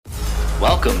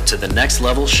Welcome to the Next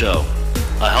Level Show,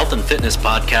 a health and fitness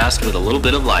podcast with a little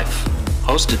bit of life.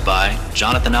 Hosted by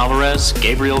Jonathan Alvarez,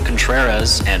 Gabriel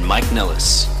Contreras, and Mike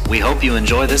Nillis. We hope you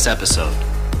enjoy this episode.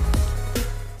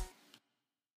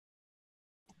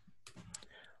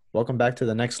 Welcome back to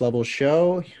the Next Level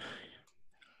Show.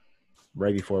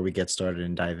 Right before we get started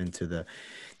and dive into the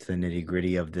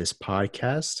nitty-gritty of this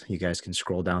podcast, you guys can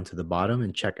scroll down to the bottom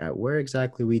and check out where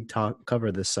exactly we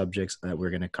cover the subjects that we're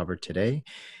going to cover today.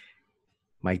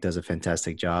 Mike does a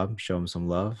fantastic job. Show him some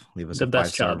love. Leave us the a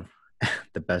best 5-star. job.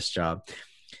 The best job.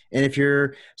 And if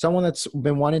you're someone that's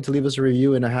been wanting to leave us a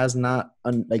review and has not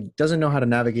doesn't know how to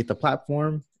navigate the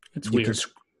platform, It's weird.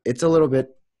 It's a little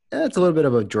bit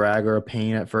of a drag or a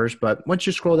pain at first, but once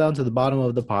you scroll down to the bottom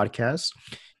of the podcast,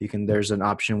 there's an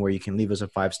option where you can leave us a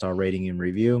 5-star rating and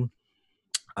review.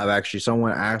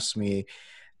 Someone asked me,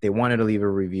 they wanted to leave a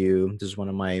review. This is one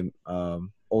of my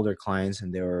older clients,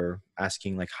 and they were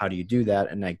asking how do you do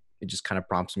that? And it just kind of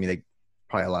prompts me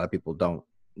probably a lot of people don't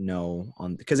know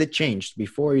because it changed.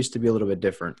 Before, it used to be a little bit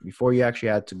different. Before, you actually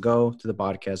had to go to the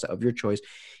podcast of your choice,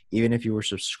 even if you were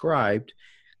subscribed,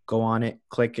 go on it,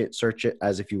 click it, search it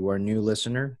as if you were a new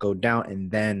listener, go down, and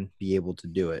then be able to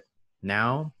do it.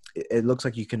 Now it looks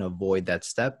like you can avoid that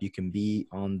step. You can be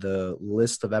on the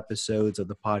list of episodes of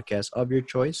the podcast of your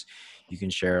choice. You can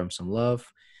share them some love,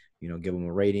 give them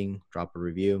a rating, drop a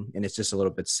review, and it's just a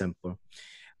little bit simpler,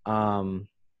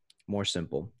 more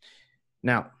simple.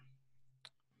 Now,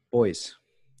 boys,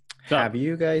 have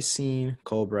you guys seen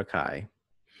Cobra Kai?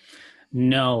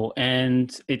 No,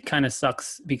 and it kind of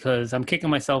sucks because I'm kicking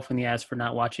myself in the ass for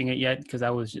not watching it yet because I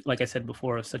was, like I said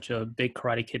before, such a big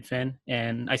Karate Kid fan.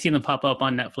 And I seen them pop up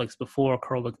on Netflix before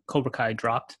Cobra Kai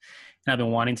dropped. And I've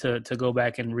been wanting to go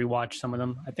back and rewatch some of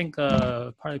them. I think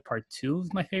probably part 2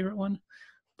 is my favorite one.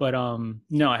 But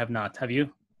no, I have not. Have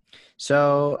you?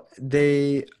 So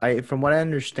from what I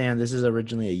understand, this is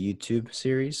originally a YouTube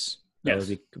series.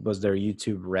 Yes. Was their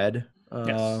YouTube Red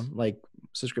Yes.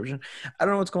 subscription? I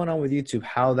don't know what's going on with YouTube,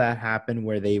 how that happened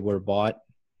where they were bought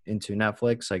into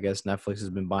Netflix. I guess Netflix has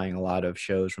been buying a lot of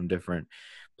shows from different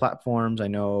platforms. I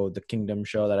know the Kingdom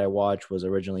show that I watched was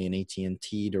originally an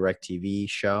AT&T DirecTV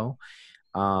show.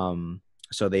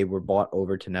 So they were bought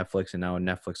over to Netflix, and now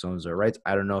Netflix owns their rights.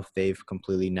 I don't know if they've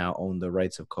completely now owned the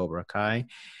rights of Cobra Kai.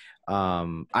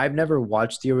 I've never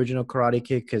watched the original Karate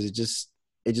Kid because it just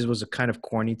was kind of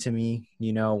corny to me,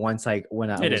 when I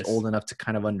was old enough to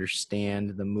kind of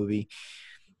understand the movie.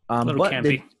 A little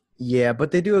campy.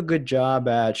 But they do a good job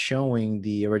at showing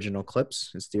the original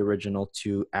clips. It's the original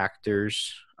 2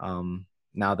 actors.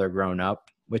 Now they're grown up,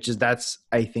 that's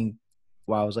I think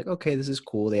why I was like, okay, this is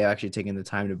cool. They actually taken the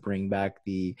time to bring back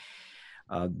the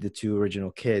 2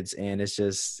 original kids, and it's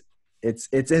just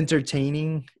it's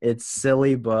entertaining. It's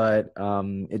silly, but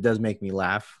it does make me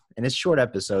laugh. And it's short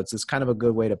episodes. It's kind of a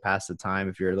good way to pass the time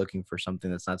if you're looking for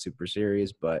something that's not super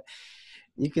serious, but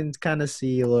you can kind of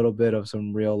see a little bit of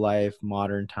some real life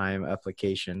modern time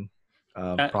application,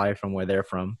 probably from where they're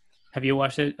from. Have you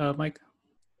watched it, Mike?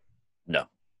 No.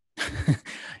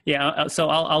 Yeah, so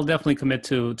I'll definitely commit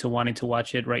to wanting to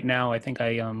watch it right now. I think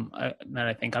I'm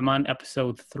on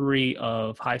episode 3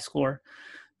 of High Score,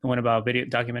 the one about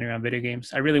documentary on video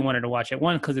games. I really wanted to watch it.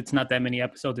 One, because it's not that many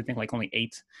episodes. I think only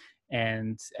 8.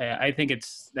 And I think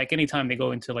it's anytime they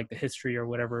go into the history or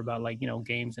whatever about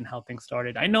games and how things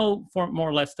started. I know for more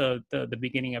or less the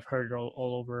beginning. I've heard it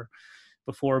all over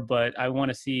before, but I want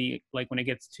to see when it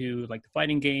gets to the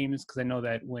fighting games, because I know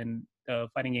that when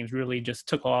fighting games really just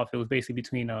took off, it was basically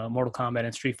between Mortal Kombat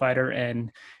and Street Fighter.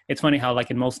 And it's funny how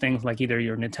in most things, either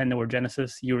your Nintendo or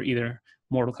Genesis, you were either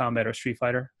Mortal Kombat or Street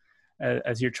Fighter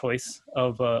as your choice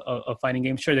of a fighting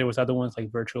game. Sure, there was other ones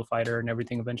like Virtual Fighter and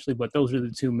everything eventually, but those were the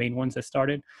 2 main ones that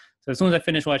started. So as soon as I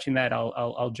finish watching that,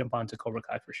 I'll jump onto Cobra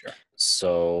Kai for sure.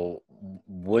 So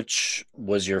which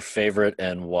was your favorite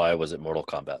and why was it Mortal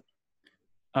Kombat?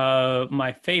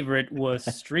 My favorite was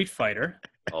Street Fighter.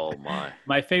 Oh my.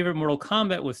 My favorite Mortal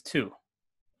Kombat was 2.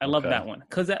 I love that one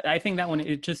because I think that one,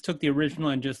 it just took the original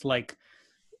and just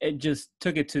it just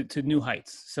took it to new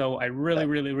heights. So I really,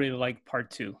 really, really like part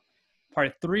 2.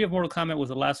 Part 3 of Mortal Kombat was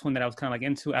the last one that I was kind of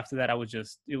into. After that, I was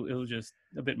just it was just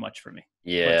a bit much for me.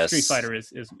 Yes. But Street Fighter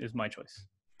is my choice.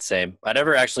 Same. I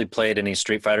never actually played any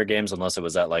Street Fighter games unless it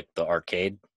was at the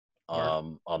arcade,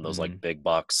 on those big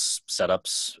box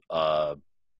setups.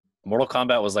 Mortal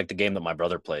Kombat was the game that my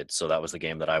brother played, so that was the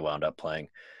game that I wound up playing.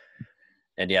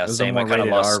 And yeah, it was same. A I more kind of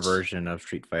rated lost R version of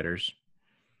Street Fighters.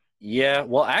 Yeah,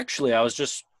 well, actually, I was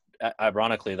just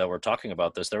ironically that we're talking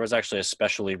about this. There was actually a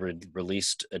specially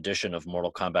released edition of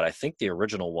Mortal Kombat. I think the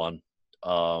original one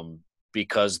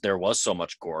because there was so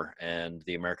much gore and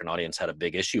the American audience had a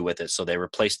big issue with it. So they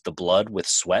replaced the blood with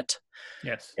sweat.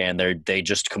 Yes. And they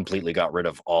just completely got rid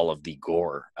of all of the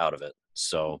gore out of it.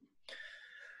 So,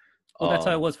 well, that's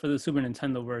how it was for the Super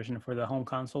Nintendo version for the home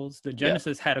consoles. The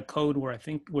Genesis had a code where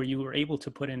where you were able to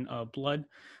put in blood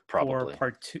probably.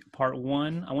 for part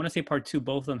 1. I want to say part 2,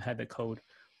 both of them had the code,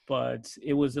 but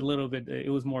it was a little bit,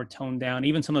 it was more toned down.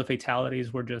 Even some of the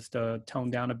fatalities were just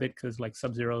toned down a bit because like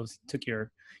Sub-Zero's took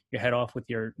your head off with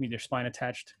your spine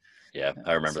attached. Yeah,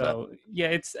 I remember that. So yeah,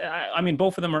 it's I mean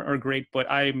both of them are great, but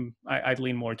I'd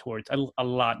lean more towards a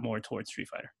lot more towards Street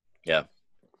Fighter. Yeah,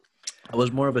 I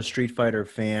was more of a Street Fighter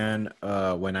fan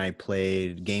when I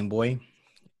played Game Boy,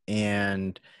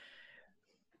 and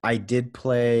I did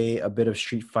play a bit of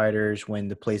Street Fighters when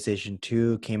the PlayStation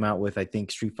 2 came out with, I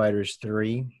think, Street Fighters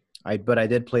 3. But I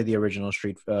did play the original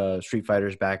Street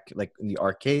Fighters back like in the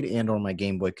arcade and on my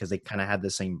Game Boy because they kind of had the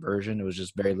same version. It was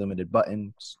just very limited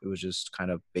buttons. It was just kind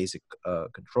of basic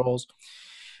controls.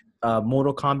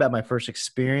 Mortal Kombat, my first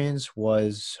experience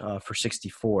was for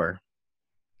 64.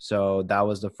 So that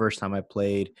was the first time I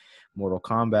played Mortal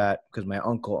Kombat because my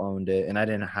uncle owned it, and I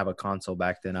didn't have a console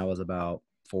back then. I was about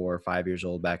 4 or 5 years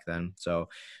old back then. So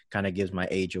kind of gives my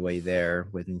age away there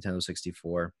with Nintendo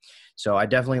 64. So I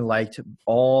definitely liked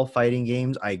all fighting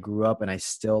games. I grew up and I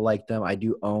still like them. I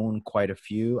do own quite a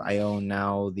few. I own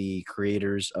now the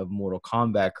creators of Mortal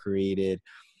Kombat created,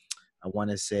 I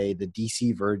want to say the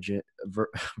DC the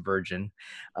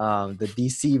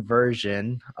DC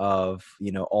version of,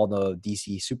 all the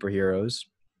DC superheroes.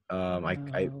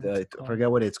 I forget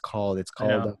what it's called. It's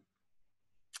called,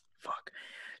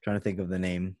 trying to think of the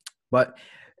name, but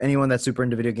anyone that's super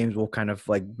into video games will kind of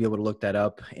like be able to look that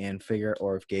up and figure,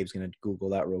 or if Gabe's going to Google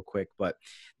that real quick, but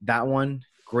that one,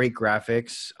 great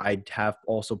graphics. I have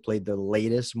also played the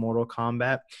latest Mortal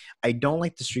Kombat. I don't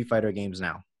like the Street Fighter games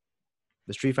now.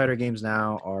 The Street Fighter games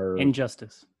now are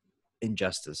Injustice.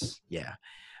 Yeah.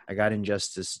 I got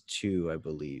Injustice 2, I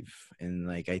believe. And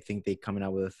I think they coming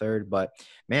out with a third, but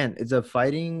man,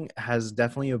 fighting has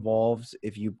definitely evolved.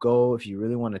 If you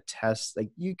really want to test,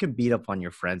 you can beat up on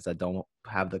your friends that don't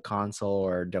have the console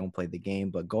or don't play the game,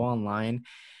 but go online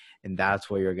and that's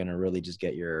where you're going to really just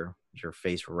get your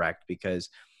face wrecked, because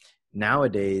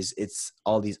nowadays it's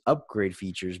all these upgrade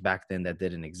features back then that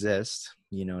didn't exist.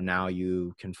 Now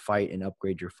you can fight and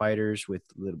upgrade your fighters with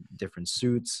little different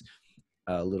suits,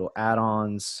 little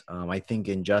add-ons. I think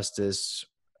Injustice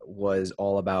was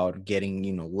all about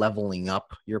getting, leveling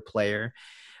up your player.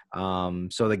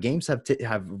 So the games have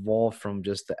evolved from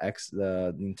just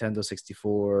the Nintendo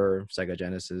 64, Sega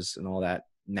Genesis, and all that.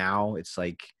 Now it's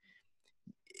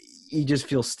you just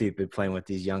feel stupid playing with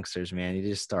these youngsters, man. You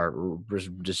just start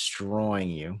destroying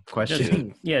you.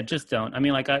 Just don't. I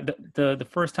mean, the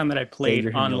first time that I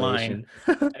played online,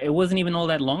 it wasn't even all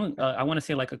that long. I want to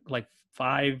say like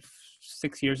 5-6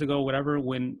 years ago, whatever.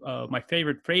 When my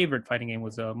favorite fighting game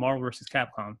was Marvel vs.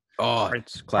 Capcom. Oh,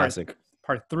 it's classic.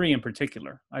 Part 3 in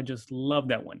particular. I just love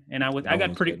that one, and I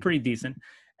got pretty decent.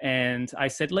 And I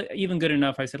said, even good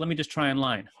enough. I said, let me just try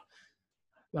online.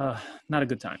 Not a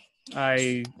good time. Not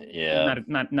a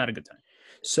good time.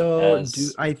 So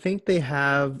I think they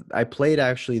have. I played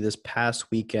actually this past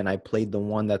weekend. I played the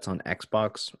one that's on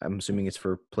Xbox. I'm assuming it's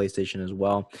for PlayStation as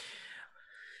well.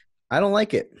 I don't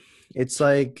like it. It's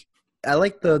I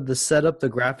like the setup,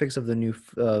 the graphics of the new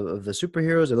of the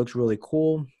superheroes. It looks really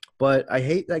cool, but I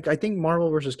hate I think Marvel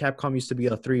vs. Capcom used to be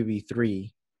a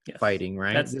 3v3 fighting,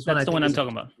 right? That's the one I'm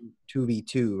talking about.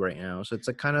 2v2 right now, so it's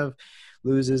kind of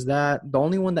loses that. The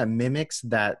only one that mimics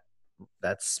that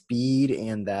speed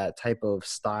and that type of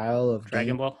style of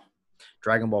Dragon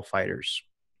Ball Fighters.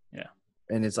 Yeah,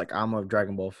 and it's I'm a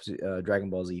Dragon Ball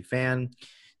Z fan,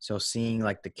 so seeing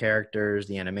the characters,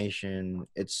 the animation,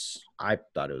 I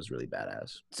thought it was really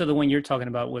badass. So the one you're talking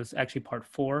about was actually part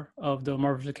 4 of the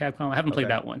Marvel vs. Capcom. I haven't played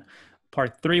that one.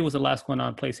 Part 3 was the last one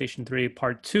on PlayStation 3.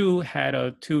 Part 2 had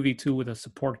a 2v2 with a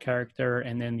support character,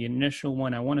 and then the initial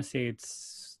one, I want to say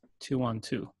it's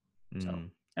 2-on-2. So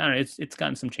I don't know. It's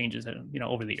gotten some changes,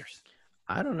 over the years.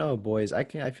 I don't know, boys. I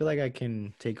feel like I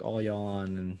can take all y'all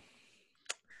on. And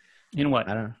in what?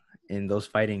 In those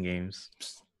fighting games.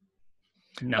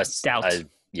 No doubt.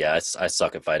 I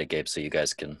suck at fighting games, so you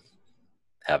guys can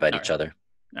have at each other.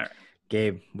 All right.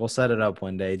 Gabe, we'll set it up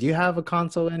one day. Do you have a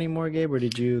console anymore, Gabe, or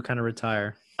did you kind of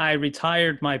retire? I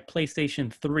retired my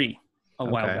PlayStation 3 a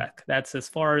while back. That's as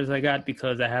far as I got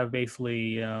because I have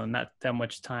basically not that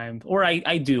much time. Or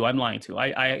I do. I'm lying to.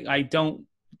 I don't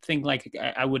think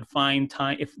I would find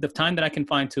time. If the time that I can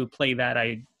find to play that,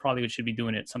 I probably should be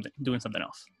doing something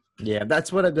else. Yeah,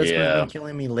 that's what's Yeah, been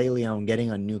killing me lately. I'm getting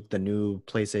the new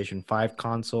PlayStation 5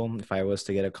 console. If I was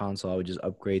to get a console, I would just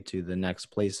upgrade to the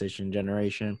next PlayStation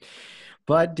generation.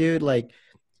 But dude, like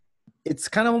it's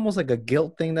kind of almost like a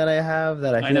guilt thing that I have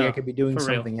that I I feel like I know, could be doing for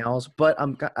real. something else, but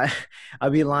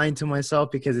I'd be lying to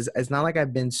myself because it's not like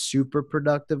I've been super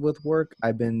productive with work.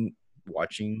 I've been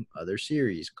watching other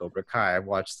series, Cobra Kai. I've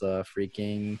watched the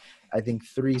freaking, I think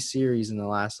 3 series in the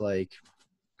last like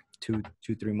 3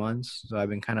 months. So I've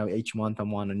been kind of each month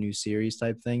I'm on a new series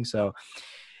type thing. So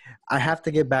I have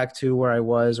to get back to where I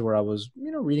was,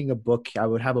 reading a book. I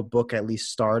would have a book at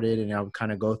least started, and I would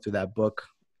kind of go through that book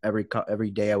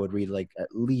every day. I would read like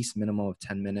at least minimum of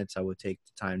 10 minutes. I would take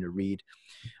the time to read.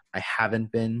 I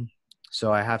haven't been,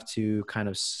 so I have to kind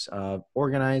of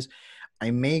organize. I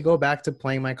may go back to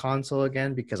playing my console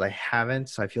again because I haven't.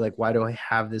 So I feel like, why do I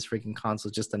have this freaking console?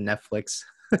 It's just a Netflix.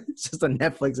 It's just a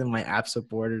Netflix and my app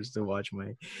supporters to watch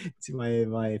my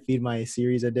feed my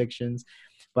series addictions.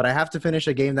 But I have to finish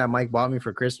a game that Mike bought me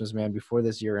for Christmas, man. Before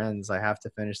this year ends, I have to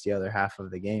finish the other half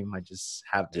of the game. I just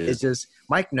have dude. it's just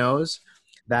Mike knows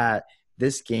that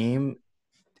this game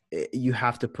you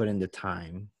have to put in the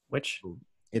time. Which?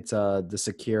 It's the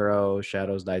Sekiro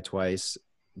Shadows Die Twice.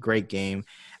 Great game.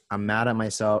 I'm mad at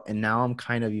myself, and now I'm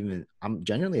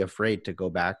genuinely afraid to go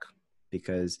back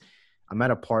because I'm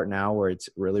at a part now where it's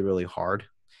really, really hard,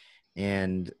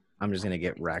 and I'm just gonna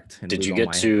get wrecked and Did you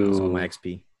lose all my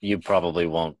XP. You probably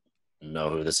won't know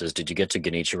who this is. Did you get to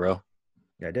Genichiro?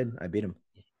 Yeah, I did. I beat him.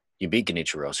 You beat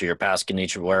Genichiro, so you're past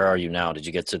Genichiro. Where are you now? Did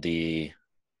you get to the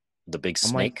big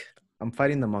I'm like, snake? I'm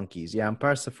fighting the monkeys. Yeah, I'm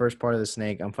past the first part of the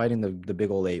snake. I'm fighting the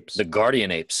big old apes. The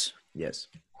guardian apes. Yes.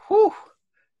 Whew.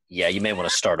 Yeah, you may want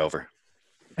to start over.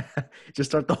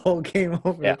 Just start the whole game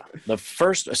over. Yeah. The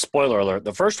first, spoiler alert,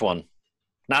 the first one,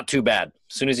 not too bad.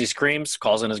 As soon as he screams,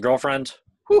 calls in his girlfriend.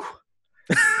 Whew.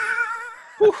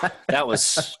 Whew. That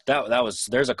was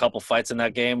there's a couple fights in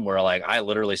that game where like I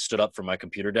literally stood up from my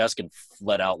computer desk and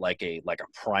let out like a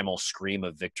primal scream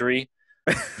of victory.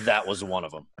 That was one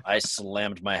of them. I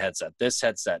slammed my this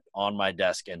headset on my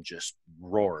desk and just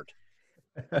roared.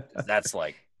 That's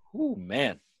like, ooh,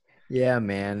 man. Yeah,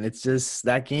 man. It's just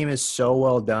that game is so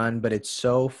well done, but it's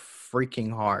so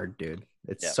freaking hard, dude.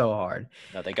 It's so hard.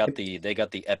 No, they got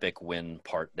the epic win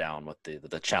part down with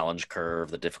the challenge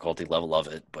curve, the difficulty level of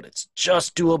it, but it's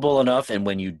just doable enough. And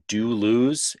when you do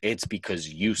lose, it's because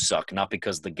you suck, not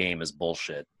because the game is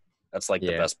bullshit. That's like the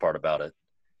best part about it.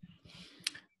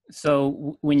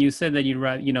 So when you said that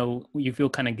you feel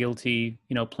kind of guilty,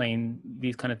 playing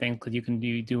these kind of things because you can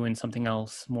be doing something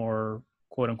else more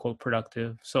quote unquote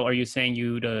productive. So are you saying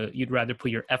you'd rather put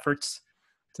your efforts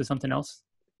to something else?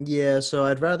 Yeah, so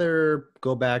I'd rather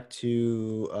go back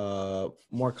to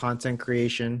more content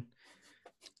creation.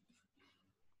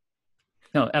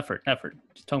 No, effort.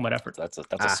 Just talking about effort. That's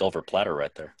a silver platter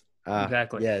right there.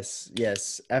 Exactly. Yes.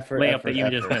 Effort. Layup that you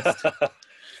just missed.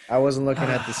 I wasn't looking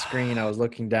at the screen. I was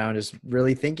looking down, just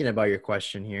really thinking about your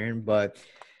question here. But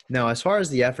no, as far as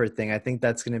the effort thing, I think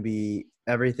that's going to be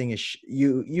everything is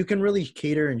you can really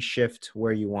cater and shift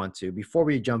where you want to. Before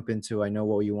we jump into, I know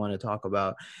what you want to talk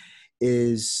about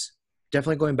is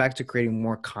definitely going back to creating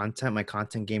more content. My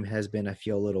content game has been, I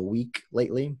feel, a little weak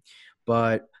lately.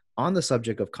 But on the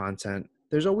subject of content,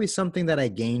 there's always something that I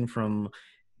gain from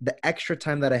the extra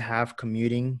time that I have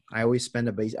commuting. I always spend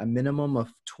a minimum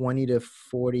of 20 to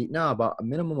 40, no, about a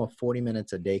minimum of 40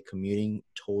 minutes a day commuting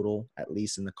total, at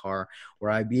least in the car, where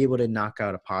I'd be able to knock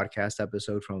out a podcast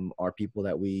episode from our people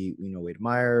that we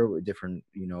admire, different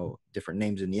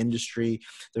names in the industry.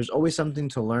 There's always something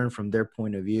to learn from their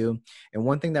point of view. And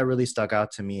one thing that really stuck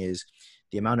out to me is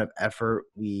the amount of effort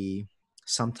we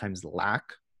sometimes lack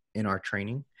in our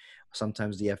training,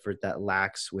 sometimes the effort that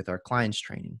lacks with our clients'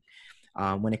 training.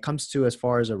 When it comes to as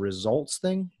far as a results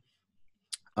thing,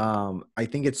 I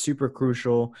think it's super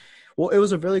crucial. Well, it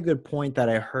was a really good point that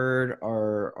I heard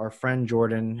our friend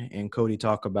Jordan and Cody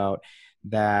talk about,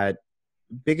 that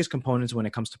biggest components when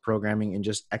it comes to programming and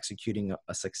just executing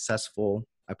a successful,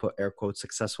 I put air quotes,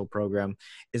 successful program,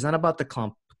 is not about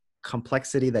the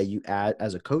complexity that you add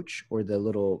as a coach or the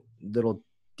little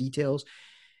details.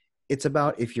 It's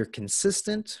about if you're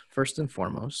consistent, first and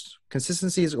foremost.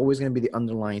 Consistency is always going to be the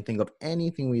underlying thing of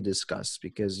anything we discuss,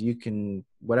 because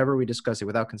whatever we discuss it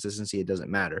without consistency, it doesn't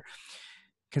matter.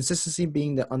 Consistency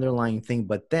being the underlying thing,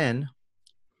 but then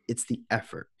it's the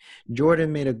effort.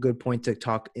 Jordan made a good point to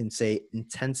talk and say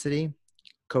intensity.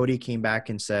 Cody came back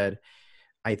and said,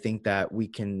 I think that we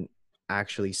can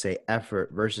actually say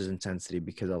effort versus intensity,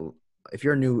 because if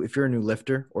you're a new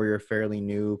lifter or you're a fairly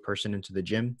new person into the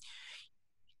gym,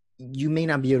 you may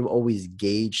not be able to always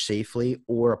gauge safely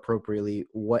or appropriately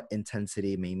what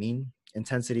intensity may mean.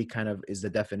 Intensity kind of is the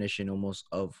definition almost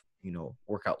of,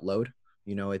 workout load.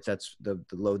 That's the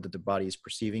load that the body is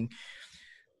perceiving.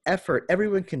 Effort,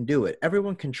 everyone can do it.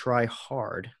 Everyone can try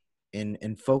hard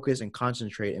and focus and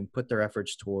concentrate and put their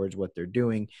efforts towards what they're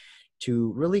doing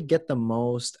to really get the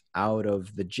most out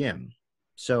of the gym.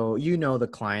 So, the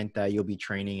client that you'll be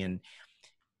training, and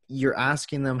you're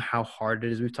asking them how hard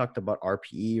it is. We've talked about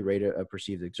RPE, rate of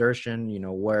perceived exertion,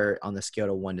 where on the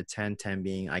scale of 1 to 10, 10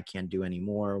 being I can't do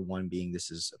anymore, 1 being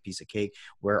this is a piece of cake,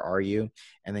 where are you?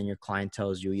 And then your client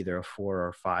tells you either a 4 or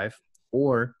a 5,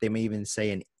 or they may even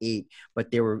say an 8,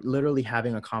 but they were literally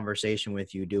having a conversation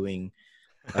with you doing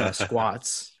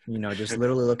squats, just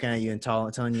literally looking at you and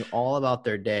telling you all about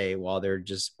their day while they're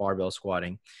just barbell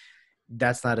squatting.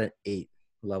 That's not an 8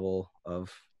 level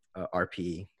of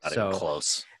RPE. Not even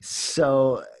close.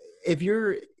 So if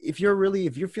you're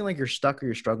feeling like you're stuck or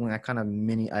you're struggling, that kind of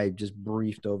I just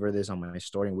briefed over this on my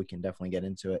story, and we can definitely get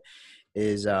into it,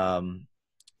 is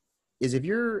if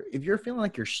you're feeling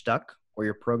like you're stuck or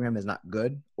your program is not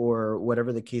good or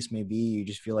whatever the case may be, you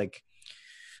just feel like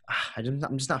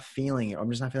I'm just not feeling it, or I'm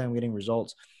just not feeling I'm getting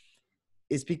results,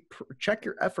 check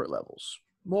your effort levels.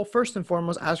 Well, first and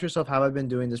foremost, ask yourself, have I been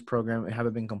doing this program? Have I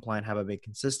been compliant? Have I been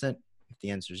consistent? If the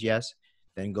answer is yes,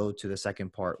 then go to the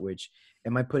second part, which,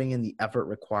 am I putting in the effort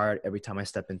required every time I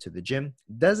step into the gym?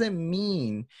 Doesn't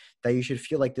mean that you should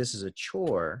feel like this is a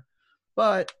chore,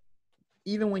 but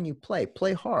even when you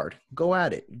play hard, go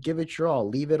at it, give it your all,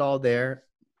 leave it all there.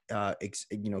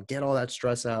 Get all that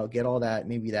stress out, get all that,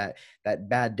 maybe that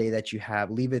bad day that you have,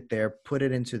 leave it there, put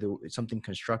it into something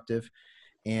constructive.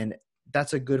 And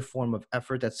that's a good form of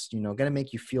effort. That's, going to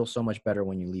make you feel so much better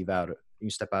when you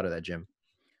step out of that gym.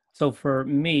 So for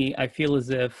me, I feel as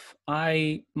if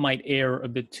I might err a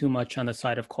bit too much on the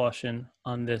side of caution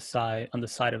on the side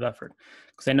of effort,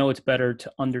 because I know it's better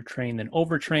to undertrain than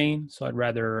overtrain. So I'd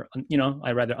rather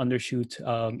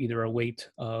undershoot either a weight,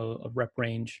 a rep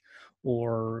range,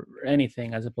 or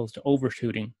anything, as opposed to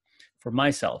overshooting for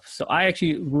myself. So I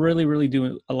actually really, really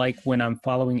do like when I'm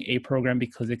following a program,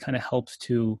 because it kind of helps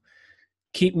to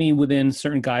keep me within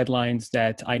certain guidelines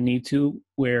that I need to,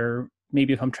 where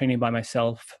maybe if I'm training by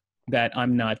myself, that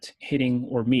I'm not hitting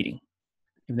or meeting,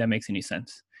 if that makes any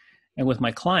sense. And with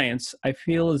my clients, I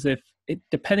feel as if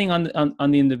depending on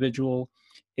the individual,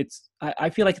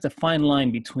 I feel like it's a fine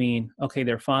line between, okay,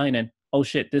 they're fine, and oh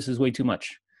shit, this is way too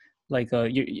much, like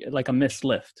a missed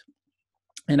lift.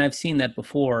 And I've seen that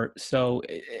before. So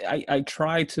I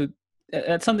try to,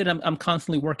 that's something I'm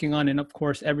constantly working on. And of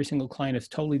course, every single client is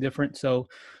totally different. So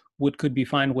what could be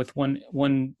fine with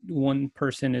one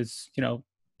person is,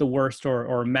 the worst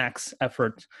or max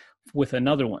effort with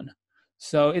another one.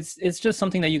 So it's just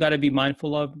something that you got to be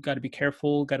mindful of, got to be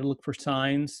careful, got to look for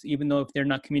signs. Even though if they're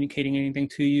not communicating anything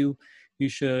to you, you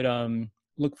should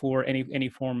look for any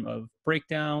form of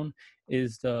breakdown.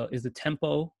 Is the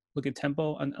tempo, look at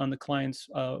tempo on the client's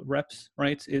reps,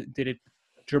 right? Did it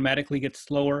dramatically get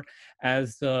slower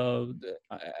as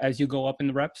you go up in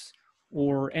the reps,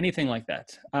 or anything like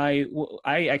that? I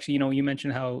actually, you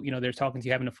mentioned how, they're talking to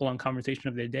you, having a full-on conversation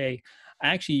of their day. I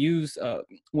actually use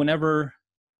whenever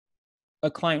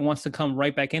a client wants to come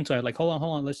right back into it, like, hold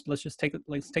on, let's just take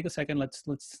a second,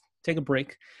 let's take a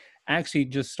break. I actually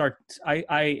just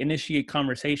I initiate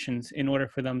conversations in order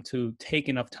for them to take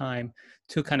enough time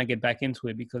to kind of get back into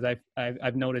it, because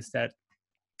I've noticed that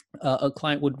a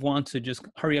client would want to just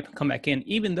hurry up and come back in,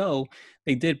 even though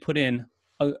they did put in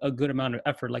a good amount of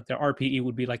effort. Like their RPE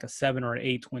would be like a 7 or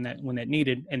 8 when that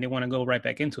needed, and they want to go right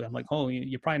back into it. I'm like, oh,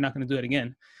 you're probably not going to do it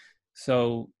again.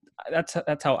 So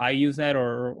that's how I use that,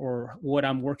 or what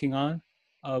I'm working on,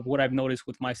 what I've noticed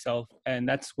with myself. And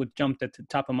that's what jumped at the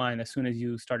top of mind as soon as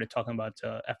you started talking about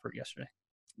effort yesterday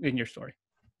in your story.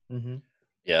 Mm-hmm.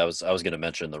 Yeah, I was going to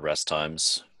mention the rest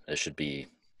times. It should be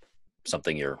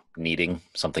something you're needing,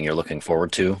 something you're looking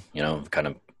forward to, kind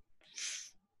of,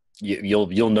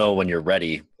 you'll know when you're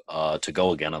ready to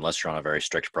go again, unless you're on a very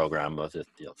strict program with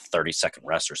 30-second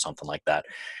rest or something like that.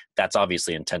 That's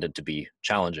obviously intended to be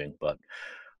challenging, but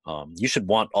you should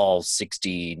want all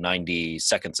 60, 90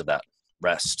 seconds of that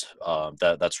rest.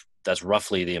 That's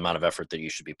roughly the amount of effort that you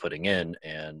should be putting in.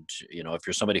 And, if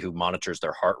you're somebody who monitors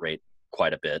their heart rate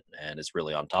quite a bit and is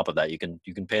really on top of that, you can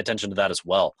pay attention to that as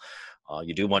well.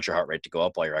 You do want your heart rate to go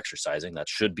up while you're exercising. That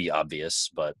should be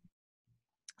obvious, but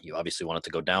you obviously want it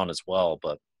to go down as well.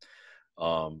 But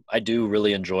I do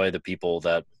really enjoy the people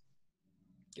that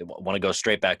want to go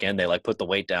straight back in. They put the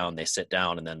weight down, they sit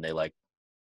down, and then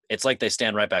it's like they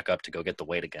stand right back up to go get the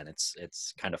weight again.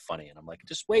 It's kind of funny. And I'm like,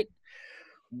 just wait,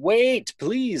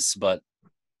 please. But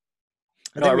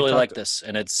I No, I think we've really like talked. this,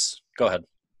 and it's go ahead.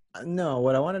 No,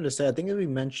 what I wanted to say, I think that we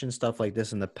mentioned stuff like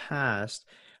this in the past,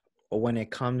 but when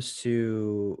it comes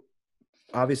to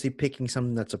obviously picking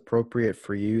something that's appropriate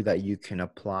for you, that you can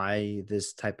apply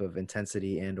this type of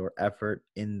intensity and or effort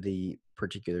in the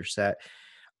particular set.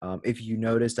 If you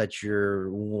notice that you're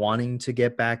wanting to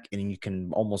get back and you can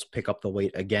almost pick up the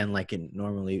weight again like it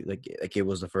normally like it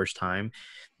was the first time,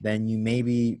 then you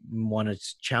maybe want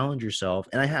to challenge yourself.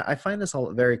 And I find this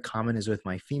all very common is with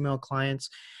my female clients.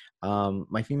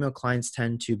 My female clients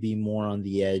tend to be more on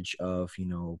the edge of,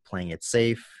 playing it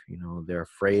safe. They're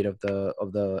afraid of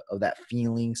that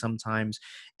feeling sometimes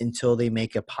until they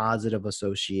make a positive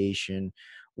association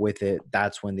with it.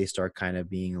 That's when they start kind of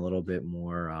being a little bit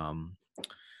more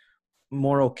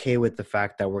okay with the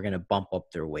fact that we're going to bump up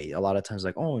their weight. A lot of times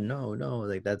like, oh no,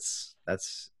 like that's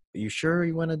you sure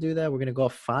you want to do that? We're going to go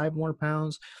up 5 more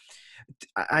pounds.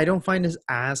 I don't find this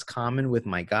as common with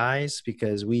my guys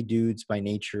because we dudes by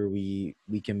nature, we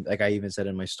can, like I even said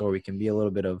in my story, we can be a little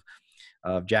bit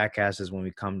of jackasses when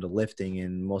we come to lifting,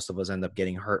 and most of us end up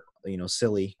getting hurt,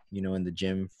 silly, in the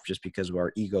gym just because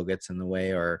our ego gets in the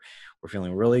way, or we're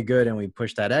feeling really good and we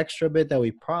push that extra bit that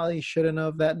we probably shouldn't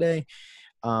have that day.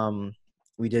 um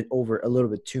we did over a little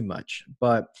bit too much.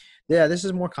 But yeah, this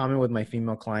is more common with my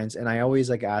female clients, and I always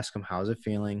like ask them, how's it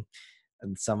feeling?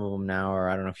 And some of them now, or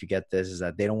I don't know if you get this, is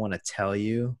that they don't want to tell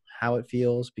you how it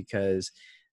feels, because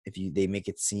if they make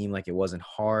it seem like it wasn't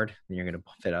hard, then you're gonna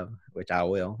bump it up, which I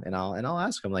will, and I'll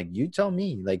ask them, like, you tell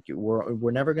me, like, we're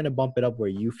never gonna bump it up where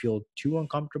you feel too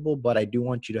uncomfortable, but I do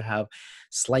want you to have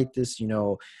slight this,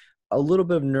 a little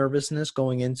bit of nervousness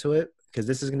going into it, because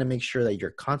this is going to make sure that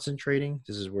you're concentrating.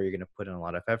 This is where you're going to put in a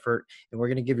lot of effort, and we're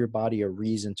going to give your body a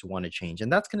reason to want to change. And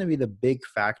that's going to be the big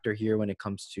factor here when it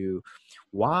comes to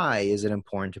why is it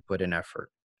important to put in effort.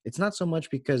 It's not so much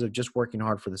because of just working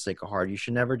hard for the sake of hard. You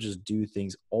should never just do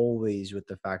things always with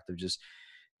the fact of just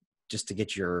to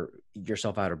get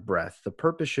yourself out of breath. The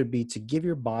purpose should be to give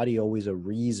your body always a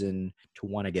reason to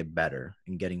want to get better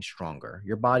and getting stronger.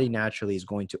 Your body naturally is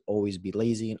going to always be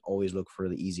lazy and always look for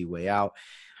the easy way out.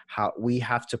 How we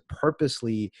have to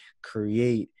purposely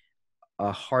create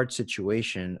a hard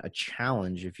situation, a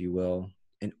challenge, if you will,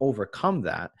 and overcome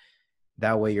that.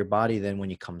 That way your body then,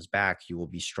 when it comes back, you will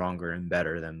be stronger and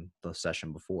better than the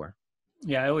session before.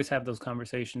 Yeah, I always have those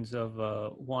conversations of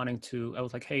wanting to. I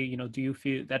was like, hey, do you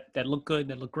feel that look good?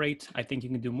 That look great? I think you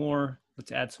can do more.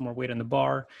 Let's add some more weight on the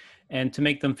bar, and to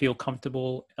make them feel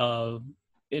comfortable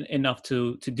enough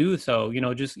to do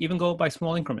so. Just even go by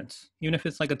small increments, even if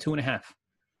it's like a 2.5.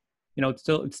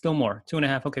 It's still more.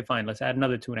 2.5. Okay, fine. Let's add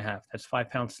another 2.5. That's 5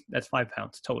 pounds. That's 5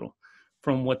 pounds total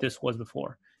from what this was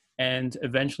before. And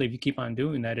eventually, if you keep on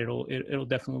doing that, it'll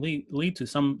definitely lead to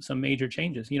some major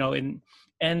changes.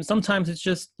 And sometimes it's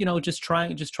just just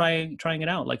trying it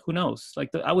out. Like, who knows?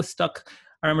 Like I was stuck.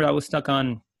 I remember I was stuck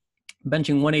on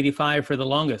benching 185 for the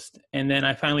longest, and then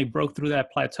I finally broke through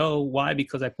that plateau. Why?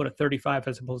 Because I put a 35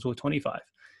 as opposed to a 25,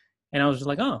 and I was just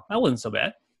like, oh, that wasn't so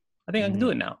bad. I think I can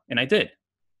do it now, and I did,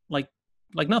 like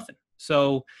nothing.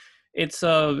 So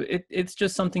it's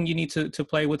just something you need to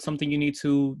play with, something you need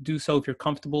to do. So if you're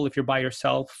comfortable, if you're by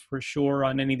yourself, for sure,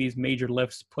 on any of these major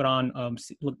lifts, put on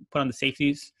the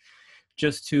safeties,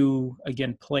 just to,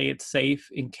 again, play it safe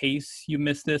in case you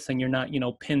miss this and you're not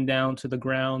pinned down to the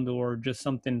ground or just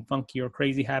something funky or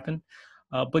crazy happen.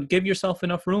 But give yourself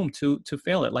enough room to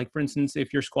fail it. Like, for instance,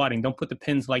 if you're squatting, don't put the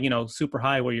pins like super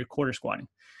high where you're quarter squatting.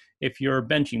 If you're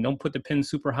benching, don't put the pin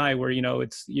super high where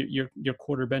it's you're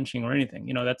quarter benching or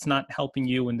anything. That's not helping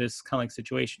you in this kind of like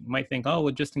situation. You might think, oh,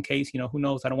 well, just in case, who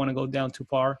knows, I don't want to go down too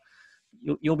far.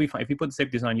 You'll be fine. If you put the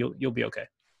safeties on, you'll be okay.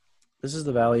 This is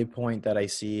the value point that I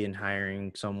see in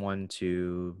hiring someone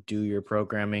to do your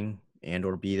programming and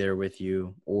or be there with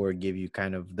you, or give you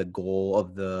kind of the goal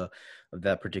of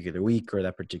that particular week or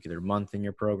that particular month in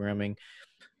your programming.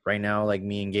 Right now, like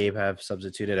me and Gabe have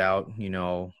substituted out,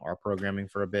 our programming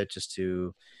for a bit, just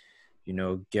to,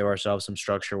 give ourselves some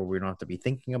structure where we don't have to be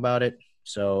thinking about it.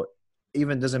 So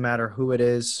even doesn't matter who it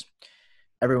is,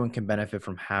 everyone can benefit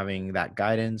from having that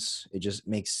guidance. It just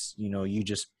makes, you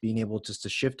just being able to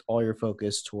shift all your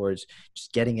focus towards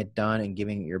just getting it done and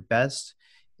giving it your best.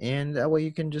 And that way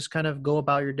you can just kind of go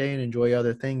about your day and enjoy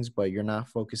other things, but you're not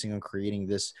focusing on creating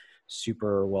this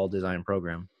super well-designed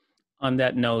program. On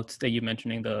that note that you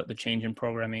mentioning the change in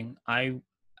programming, I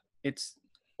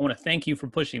want to thank you for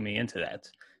pushing me into that,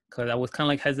 because I was kind of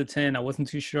like hesitant. I wasn't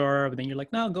too sure, but then you're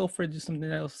like, no, go for it, do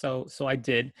something else. So I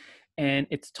did, and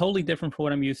it's totally different from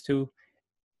what I'm used to.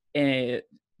 And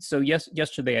so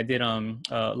yesterday I did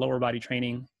lower body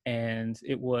training, and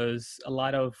it was a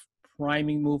lot of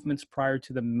priming movements prior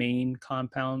to the main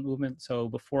compound movement. So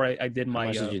before I did my,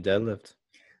 how much did you deadlift?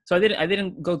 so I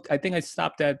didn't go, I think I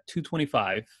stopped at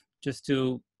 225 just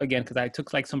to, again, cause I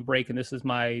took like some break and this is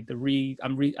I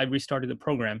restarted the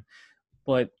program,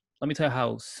 but let me tell you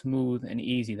how smooth and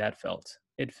easy that felt.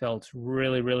 It felt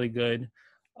really, really good.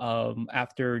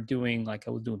 After doing, like,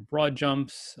 I was doing broad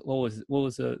jumps. What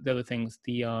was the other things?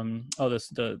 The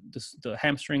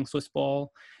hamstring Swiss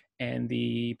ball and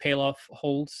the pail off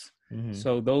holds. Mm-hmm.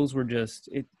 So those were just,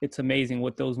 it's amazing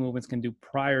what those movements can do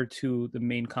prior to the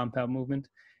main compound movement.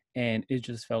 And it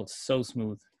just felt so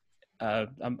smooth.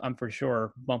 I'm for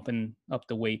sure bumping up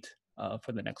the weight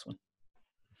for the next one.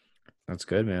 That's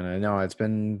good, man. I know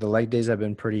the leg days have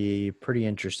been pretty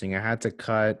interesting. I had to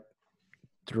cut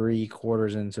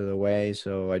 3/4 into the way,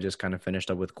 so I just kind of finished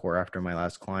up with core after my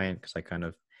last client because I kind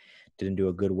of didn't do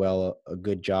a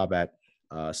good job at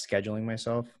scheduling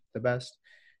myself the best.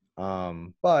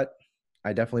 But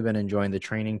I definitely been enjoying the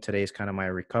training. Today is kind of my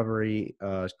recovery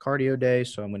cardio day,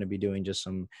 so I'm going to be doing just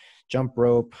some jump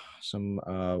rope, some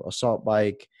assault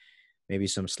bike, maybe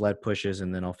some sled pushes,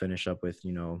 and then I'll finish up with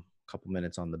a couple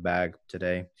minutes on the bag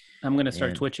today. I'm going to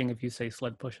start twitching if you say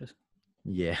sled pushes.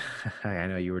 Yeah, I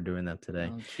know you were doing that today.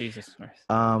 Oh, Jesus Christ.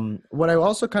 What I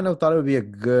also kind of thought it would be a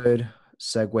good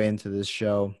segue into this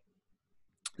show,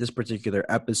 this particular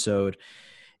episode,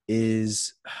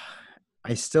 is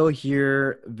I still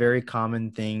hear very common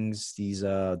things, these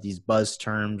buzz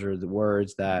terms or the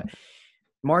words that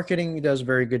marketing does a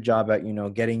very good job at,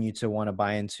 getting you to want to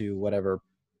buy into whatever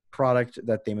product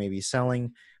that they may be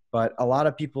selling. But a lot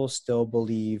of people still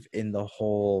believe in the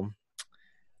whole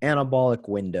anabolic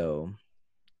window.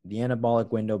 The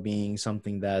anabolic window being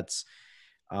something that's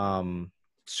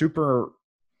super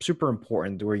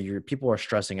important, where people are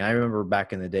stressing. I remember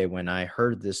back in the day when I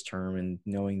heard this term and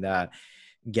knowing that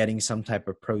getting some type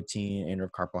of protein and or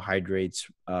carbohydrates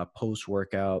post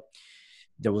workout,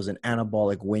 there was an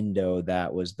anabolic window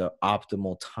that was the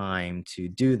optimal time to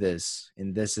do this.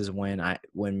 And this is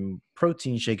when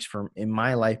protein shakes in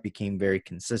my life became very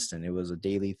consistent. It was a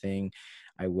daily thing.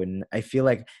 I feel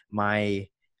like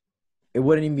it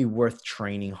wouldn't even be worth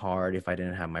training hard if I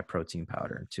didn't have my protein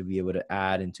powder to be able to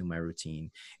add into my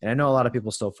routine. And I know a lot of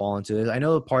people still fall into this. I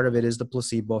know part of it is the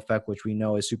placebo effect, which we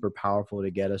know is super powerful to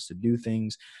get us to do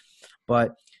things.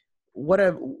 But what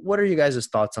are you guys'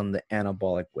 thoughts on the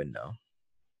anabolic window?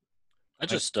 I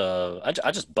just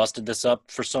busted this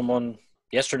up for someone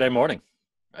yesterday morning.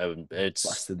 It's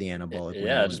busted the anabolic window.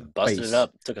 Yeah, I just busted it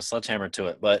up. Took a sledgehammer to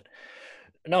it. But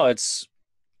no, it's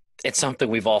something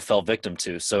we've all fell victim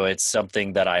to. So it's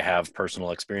something that I have personal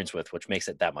experience with, which makes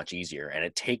it that much easier. And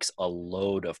it takes a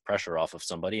load of pressure off of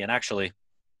somebody. And actually,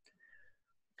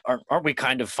 aren't we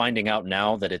kind of finding out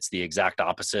now that it's the exact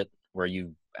opposite, where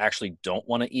you actually don't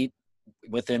want to eat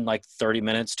within like 30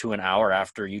 minutes to an hour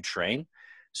after you train?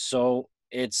 So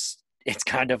it's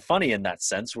kind of funny in that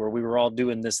sense, where we were all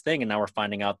doing this thing and now we're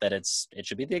finding out that it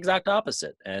should be the exact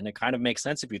opposite. And it kind of makes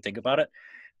sense if you think about it.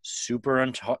 Super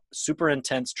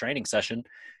intense training session.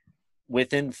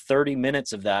 Within 30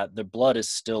 minutes of that, the blood is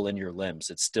still in your limbs.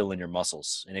 It's still in your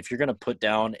muscles. And if you're going to put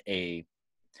down even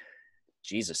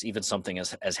something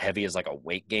as heavy as like a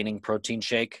weight gaining protein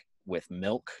shake with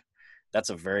milk, that's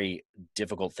a very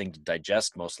difficult thing to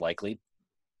digest, most likely.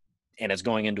 And it's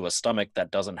going into a stomach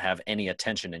that doesn't have any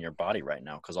attention in your body right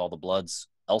now because all the blood's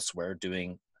elsewhere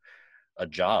doing a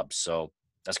job. So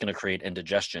that's going to create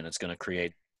indigestion. It's going to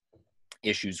create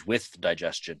issues with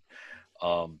digestion.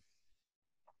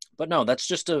 But no, that's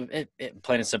just plain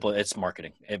and simple. It's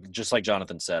marketing. Just like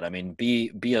Jonathan said, I mean,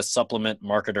 be a supplement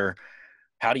marketer.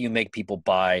 How do you make people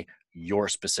buy your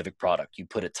specific product? You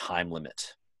put a time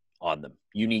limit on them.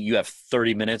 You have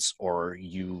 30 minutes or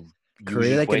you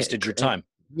wasted your time.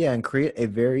 Yeah, and create a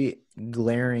very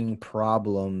glaring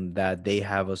problem that they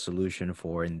have a solution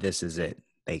for, and this is it.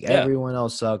 Like everyone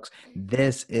else sucks.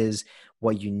 This is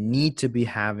what you need to be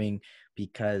having,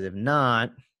 because if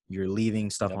not, you're leaving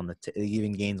stuff on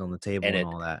leaving gains on the table and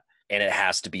all that. And it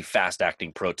has to be fast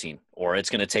acting protein, or it's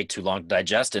going to take too long to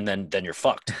digest, and then you're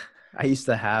fucked. I used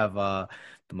to have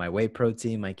my whey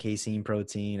protein, my casein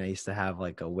protein. I used to have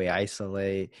like a whey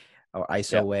isolate or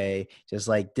iso whey, just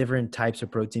like different types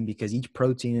of protein, because each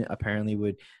protein apparently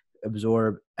would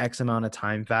absorb X amount of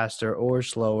time faster or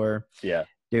slower. Yeah.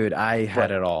 Dude, I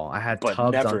had it all. I had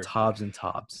tubs on tubs and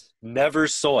tubs. Never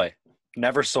soy,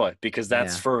 because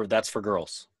that's for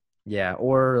girls. Yeah,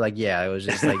 or it was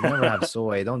just like, never have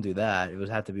soy. Don't do that. It would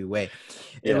have to be whey.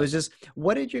 It was just,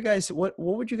 what would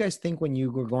you guys think when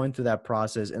you were going through that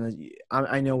process? And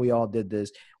I know we all did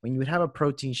this, when you would have a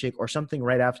protein shake or something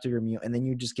right after your meal, and then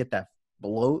you just get that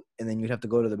bloat, and then you'd have to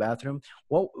go to the bathroom.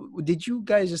 What did you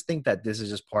guys just think that this is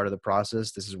just part of the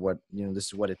process? This is what, this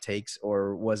is what it takes,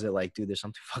 or was it like, dude, there's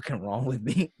something fucking wrong with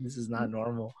me? This is not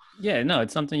normal. Yeah, no,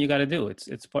 it's something you got to do.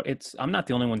 It's I'm not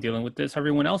the only one dealing with this.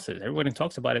 Everyone else is. Everybody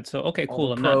talks about it. So okay, All cool.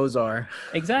 the I'm not pros are.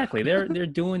 exactly. They're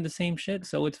doing the same shit,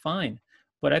 so it's fine.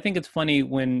 But I think it's funny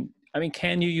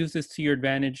can you use this to your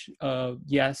advantage?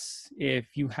 Yes,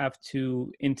 if you have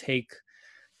to intake,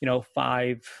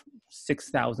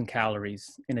 5,000-6,000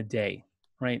 calories in a day,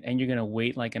 right? And you're gonna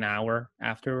wait like an hour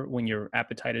after, when your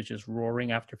appetite is just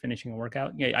roaring after finishing a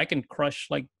workout. Yeah, I can crush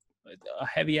like a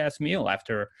heavy ass meal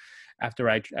after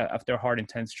a hard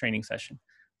intense training session,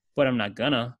 but I'm not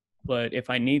gonna. But if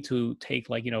I need to take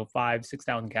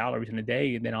 5,000-6,000 calories in a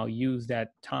day, then I'll use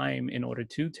that time in order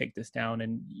to take this down.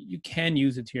 And you can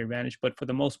use it to your advantage, but for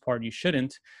the most part, you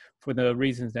shouldn't, for the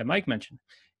reasons that Mike mentioned.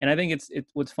 And I think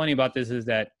what's funny about this is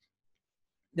that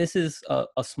this is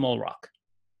a small rock,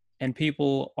 and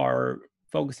people are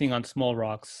focusing on small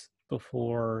rocks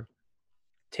before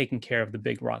taking care of the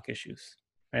big rock issues,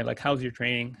 right? Like, how's your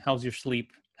training? How's your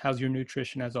sleep? How's your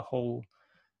nutrition as a whole?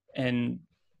 And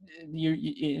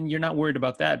you're not worried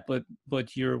about that,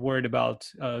 but you're worried about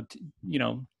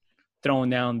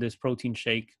throwing down this protein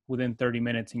shake within 30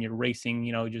 minutes, and you're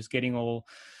racing, just getting all,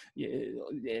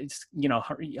 it's,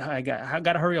 I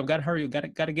gotta hurry up,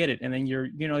 gotta get it. And then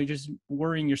you're just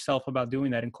worrying yourself about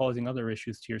doing that and causing other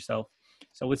issues to yourself.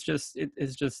 So it's just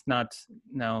not,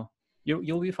 no,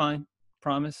 you'll be fine.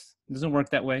 Promise. It doesn't work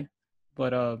that way.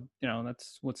 But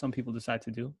that's what some people decide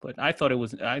to do. But I thought it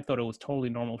was totally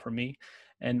normal for me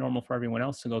and normal for everyone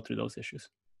else to go through those issues.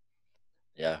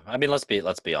 Yeah, I mean, let's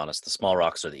be honest. The small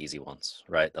rocks are the easy ones,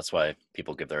 right? That's why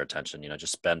people give their attention.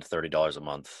 Just spend $30 a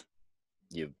month.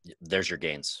 There's your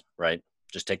gains, right?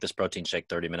 Just take this protein shake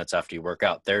 30 minutes after you work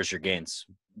out. There's your gains.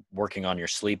 Working on your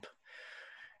sleep,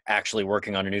 actually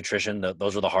working on your nutrition.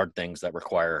 Those are the hard things that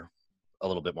require a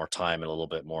little bit more time and a little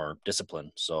bit more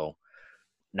discipline. So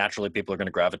naturally, people are going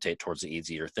to gravitate towards the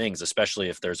easier things, especially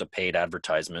if there's a paid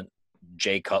advertisement.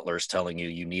 Jay Cutler's telling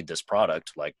you need this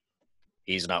product. Like,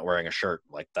 he's not wearing a shirt.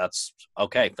 Like, that's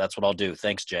okay. That's what I'll do.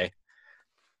 Thanks, Jay.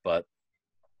 But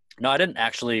no, I didn't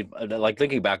actually, like,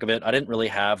 thinking back of it, I didn't really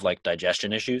have like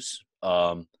digestion issues.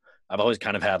 I've always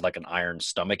kind of had like an iron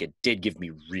stomach. It did give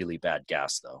me really bad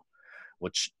gas though,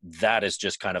 which that is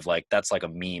just kind of like, that's like a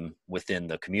meme within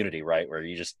the community, right? Where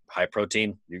you just high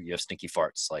protein, you have stinky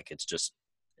farts. Like, it just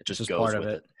goes part of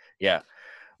with it. Yeah.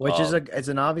 Which is it's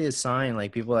an obvious sign.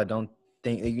 Like, people that don't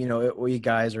think, we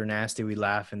guys are nasty, we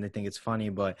laugh and they think it's funny,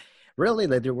 but really,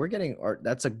 like,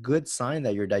 that's a good sign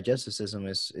that your digestive system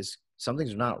is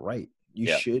something's not right.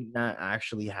 You should not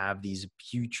actually have these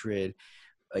putrid,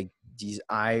 like, these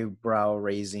eyebrow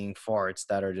raising farts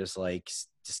that are just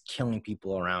killing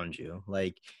people around you.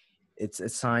 Like, it's a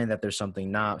sign that there's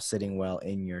something not sitting well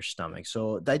in your stomach.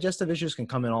 So digestive issues can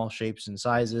come in all shapes and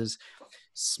sizes,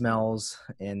 smells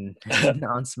and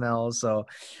non-smells. So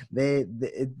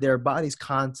their body's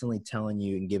constantly telling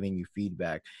you and giving you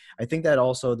feedback. I think that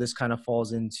also this kind of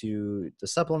falls into the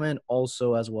supplement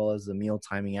also, as well as the meal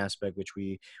timing aspect, which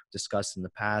we discussed in the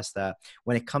past, that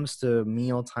when it comes to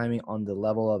meal timing on the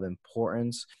level of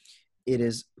importance, it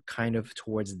is kind of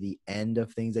towards the end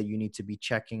of things that you need to be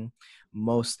checking.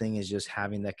 Most thing is just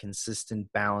having that consistent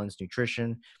balanced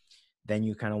nutrition. Then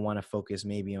you kind of want to focus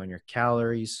maybe on your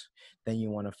calories. Then you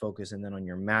want to focus and then on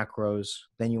your macros.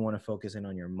 Then you want to focus in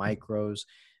on your micros.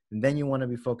 And then you want to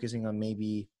be focusing on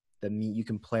maybe the meat. You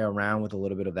can play around with a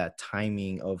little bit of that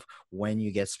timing of when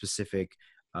you get specific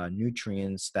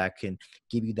nutrients that can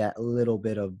give you that little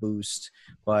bit of boost,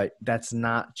 but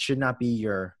should not be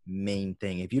your main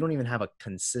thing. If you don't even have a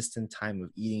consistent time of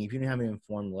eating, if you don't have an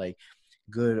informed, like,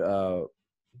 good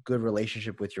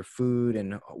relationship with your food,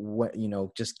 and what,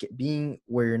 being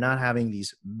where you're not having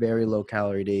these very low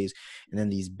calorie days and then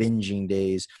these binging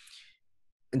days,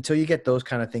 until you get those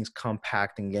kind of things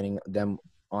compact and getting them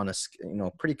on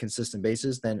a pretty consistent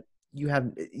basis, then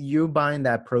you buying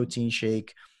that protein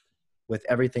shake with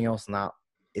everything else,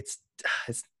 it's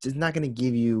just not going to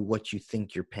give you what you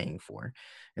think you're paying for.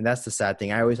 And that's the sad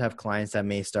thing. I always have clients that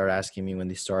may start asking me when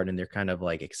they start, and they're kind of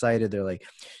like excited. They're like,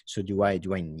 so do I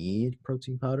need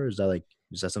protein powder? Is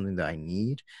that something that I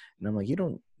need? And I'm like, you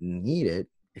don't need it.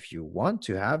 If you want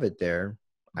to have it there,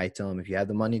 I tell them, if you have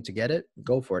the money to get it,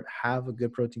 go for it. Have a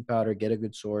good protein powder, get a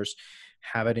good source,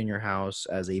 have it in your house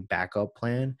as a backup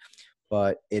plan.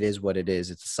 But it is what it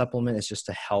is. It's a supplement. It's just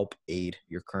to help aid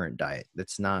your current diet.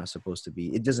 That's not supposed to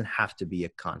be, it doesn't have to be a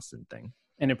constant thing.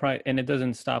 And it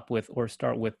doesn't stop with or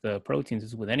start with the proteins.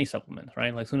 It's with any supplement,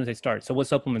 right? Like, as soon as they start. So what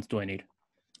supplements do I need?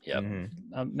 Yep.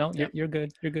 No, you're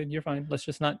good. You're good. You're fine.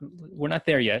 We're not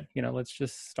there yet. Let's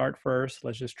just start first.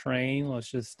 Let's just train. Let's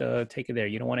just take it there.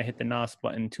 You don't want to hit the NOS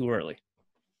button too early.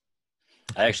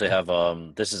 I actually have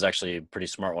this is actually pretty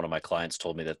smart. One of my clients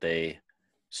told me that they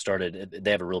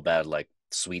have a real bad like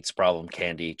sweets problem,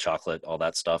 candy, chocolate, all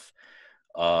that stuff.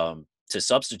 To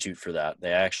substitute for that,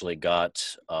 they actually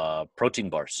got protein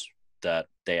bars that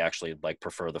they actually like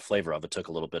prefer the flavor of. It took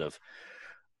a little bit of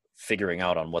figuring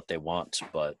out on what they want,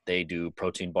 but they do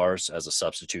protein bars as a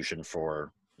substitution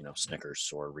for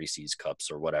Snickers or Reese's cups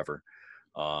or whatever.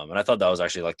 And I thought that was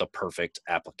actually like the perfect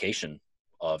application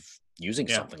of using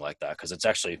something like that, because it's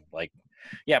actually like,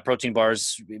 yeah, protein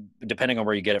bars, depending on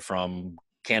where you get it from,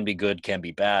 can be good, can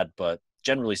be bad, but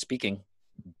generally speaking,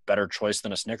 better choice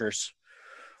than a Snickers.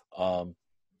 So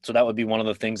that would be one of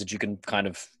the things that you can kind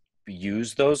of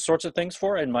use those sorts of things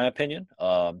for, in my opinion.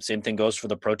 Same thing goes for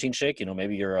the protein shake.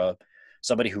 Maybe you're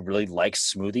somebody who really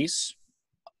likes smoothies,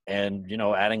 and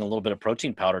adding a little bit of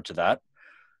protein powder to that,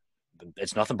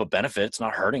 it's nothing but benefit. It's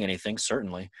not hurting anything,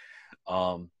 certainly.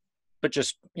 But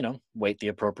just wait the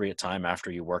appropriate time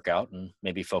after you work out, and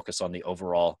maybe focus on the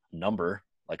overall number,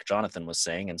 like Jonathan was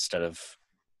saying, instead of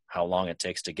how long it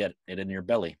takes to get it in your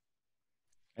belly.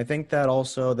 I think that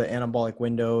also the anabolic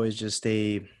window is just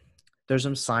there's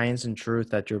some science and truth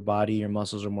that your body, your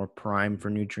muscles are more primed for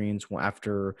nutrients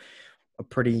after a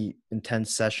pretty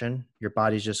intense session. Your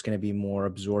body's just going to be more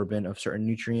absorbent of certain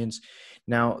nutrients.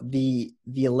 Now, the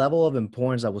level of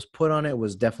importance that was put on it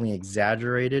was definitely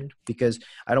exaggerated, because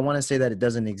I don't want to say that it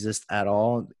doesn't exist at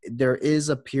all. There is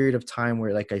a period of time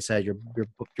where, like I said, your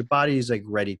body is like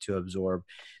ready to absorb.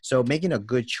 So making a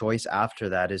good choice after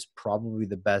that is probably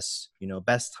the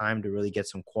best time to really get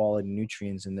some quality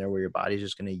nutrients in there, where your body's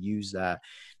just going to use that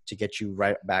to get you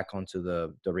right back onto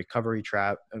the recovery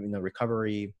trap. The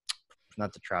recovery,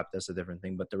 not the trap, that's a different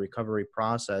thing, but the recovery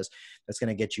process that's going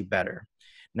to get you better.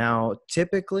 Now,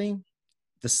 typically,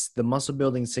 the muscle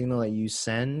building signal that you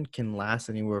send can last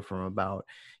anywhere from about,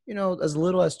 as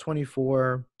little as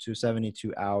 24 to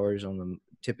 72 hours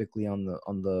typically on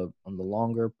the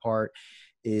longer part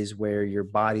is where your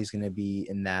body's going to be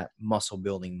in that muscle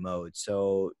building mode.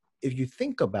 So if you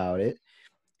think about it,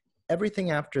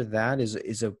 everything after that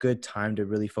is a good time to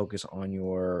really focus on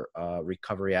your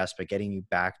recovery aspect, getting you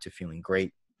back to feeling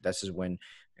great. This is when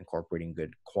incorporating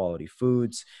good quality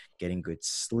foods, getting good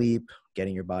sleep,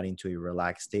 getting your body into a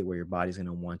relaxed state where your body's going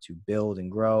to want to build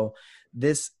and grow.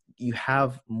 You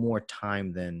have more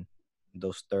time than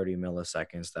those 30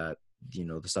 milliseconds that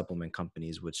the supplement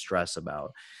companies would stress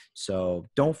about. So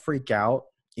don't freak out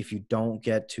if you don't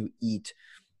get to eat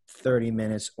 30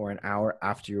 minutes or an hour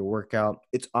after your workout.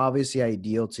 It's obviously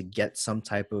ideal to get some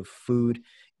type of food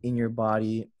in your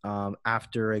body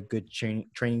after a good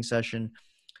training session,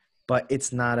 but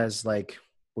it's not as like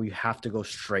where you have to go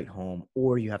straight home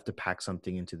or you have to pack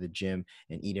something into the gym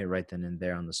and eat it right then and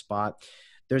there on the spot.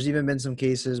 There's even been some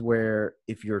cases where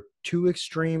if you're too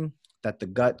extreme, that the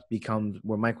gut becomes,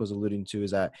 where Mike was alluding to,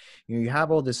 is that you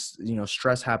have all this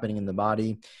stress happening in the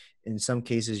body. In some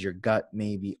cases, your gut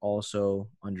may be also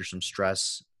under some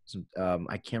stress.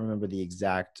 I can't remember the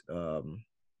exact, the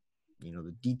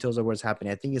details of what's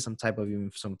happening. I think it's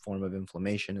some form of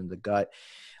inflammation in the gut.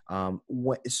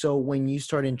 So when you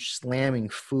start slamming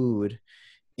food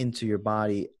into your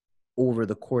body over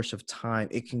the course of time,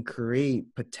 it can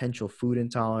create potential food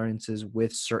intolerances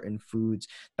with certain foods.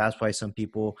 That's why some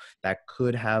people that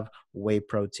could have whey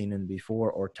protein in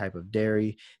before or type of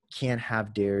dairy can't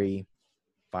have dairy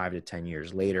 5 to 10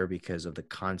 years later, because of the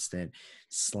constant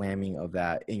slamming of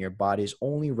that in your body is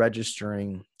only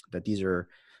registering that these are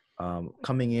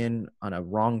coming in on a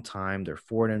wrong time. They're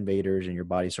foreign invaders, and your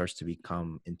body starts to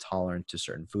become intolerant to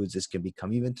certain foods. This can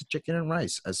become even to chicken and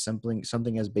rice,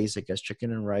 something as basic as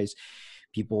chicken and rice.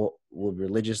 People will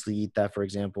religiously eat that, for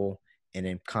example, and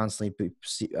then constantly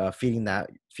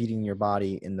feeding your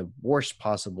body in the worst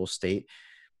possible state.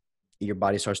 Your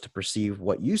body starts to perceive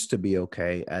what used to be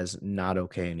okay as not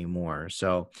okay anymore.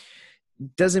 So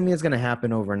doesn't mean it's going to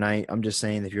happen overnight. I'm just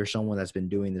saying, if you're someone that's been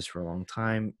doing this for a long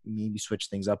time, maybe switch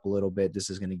things up a little bit. This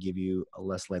is going to give you a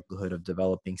less likelihood of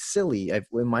developing I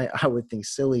would think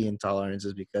silly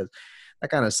intolerances, because that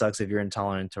kind of sucks if you're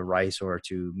intolerant to rice or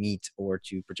to meat or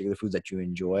to particular foods that you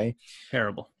enjoy.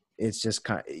 Terrible. It's just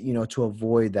to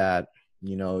avoid that,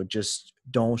 just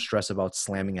don't stress about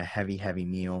slamming a heavy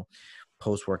meal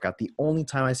post-workout. The only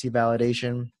time I see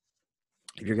validation,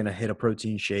 if you're going to hit a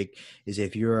protein shake, is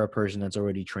if you're a person that's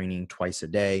already training twice a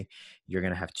day. You're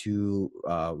going to have two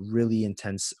really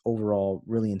intense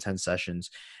sessions,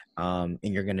 and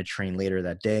you're going to train later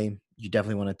that day. You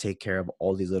definitely want to take care of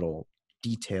all these little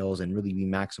details and really be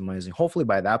maximizing. Hopefully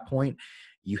by that point,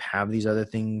 you have these other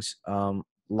things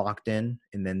locked in,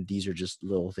 and then these are just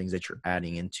little things that you're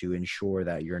adding in to ensure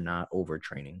that you're not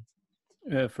overtraining.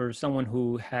 For someone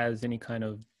who has any kind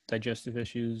of digestive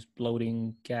issues,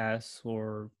 bloating, gas,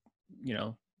 or, you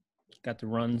know, got the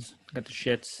runs, got the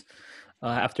shits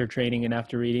after training and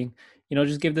after eating, you know,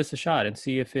 just give this a shot and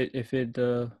see if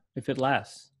it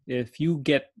lasts. If you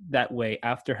get that way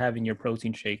after having your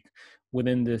protein shake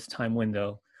within this time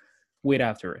window, wait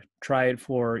after it. Try it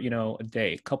for, you know, a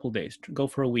day, a couple days. Go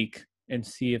for a week and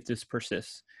see if this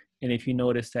persists. And if you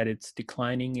notice that it's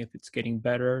declining, if it's getting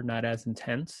better, not as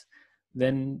intense,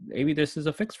 then maybe this is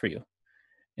a fix for you.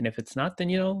 And if it's not, then,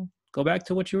 you know, go back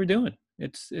to what you were doing.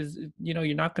 You know,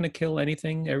 you're not going to kill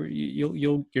anything.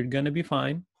 You're going to be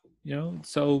fine, you know?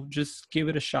 So just give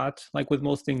it a shot. Like with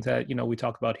most things that, you know, we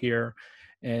talk about here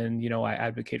and, you know, I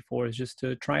advocate for, is just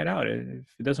to try it out.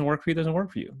 If it doesn't work for you, it doesn't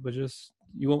work for you, but just,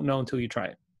 you won't know until you try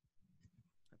it.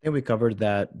 I think we covered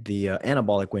the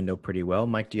anabolic window pretty well.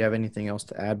 Mike, do you have anything else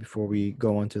to add before we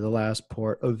go on to the last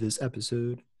part of this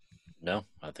episode? No,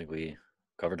 I think we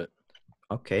covered it.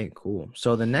 Okay, cool.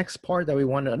 So the next part that we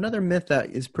wanted, another myth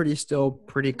that is still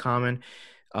pretty common,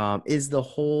 is the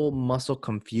whole muscle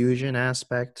confusion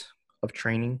aspect of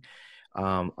training.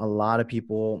 A lot of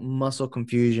people, muscle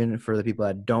confusion, for the people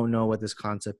that don't know what this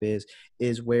concept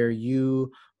is where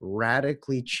you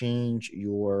radically change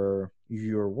your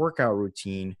workout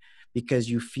routine because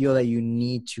you feel that you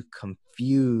need to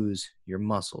confuse your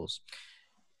muscles.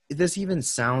 This even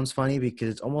sounds funny because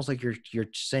it's almost like you're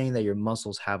saying that your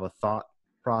muscles have a thought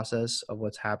process of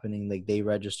what's happening. Like they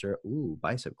register, ooh,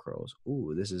 bicep curls,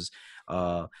 ooh, this is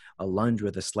a lunge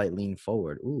with a slight lean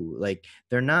forward, ooh, like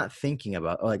they're not thinking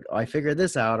about, like, I figured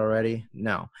this out already.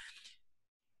 No,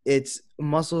 it's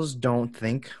muscles don't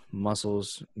think.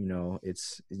 Muscles, you know,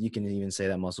 it's, you can even say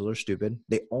that muscles are stupid.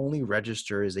 They only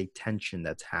register as a tension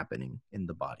that's happening in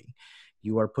the body.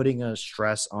 You are putting a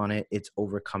stress on it, it's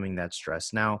overcoming that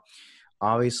stress. Now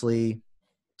obviously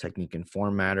technique and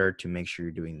form matter to make sure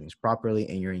you're doing things properly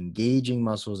and you're engaging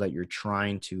muscles that you're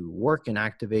trying to work and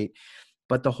activate.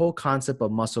 But the whole concept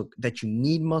of muscle, that you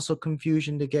need muscle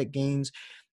confusion to get gains,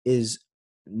 is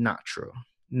not true.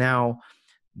 Now,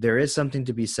 there is something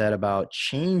to be said about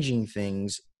changing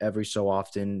things every so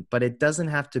often, but it doesn't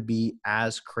have to be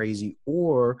as crazy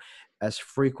or as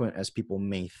frequent as people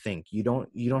may think. You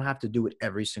don't have to do it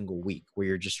every single week where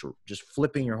you're just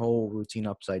flipping your whole routine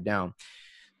upside down.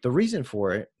 The reason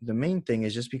for it, the main thing,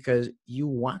 is just because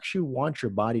you actually want your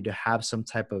body to have some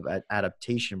type of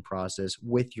adaptation process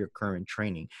with your current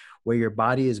training, where your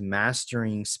body is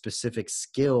mastering specific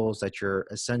skills that you're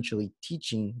essentially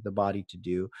teaching the body to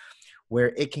do, where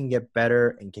it can get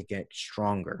better and can get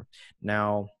stronger.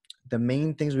 Now, the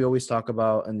main things we always talk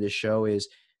about on this show is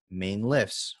main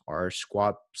lifts, our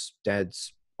squats,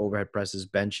 deads, overhead presses,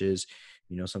 benches,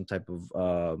 you know, some type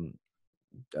of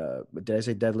did I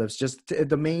say deadlifts? Just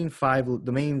the main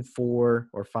four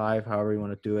or five, however you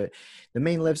want to do it. The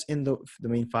main lifts in the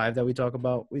main five that we talk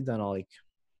about, we've done all, like,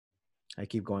 I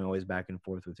keep going always back and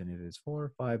forth with if it's 4 or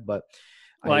 5, but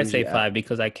Well, I say 5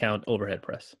 because I count overhead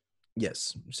press.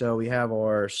 Yes. So we have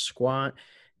our squat,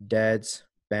 deads,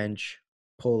 bench,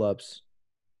 pull-ups,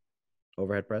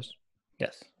 overhead press.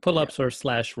 Yes. Pull-ups or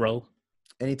 / row.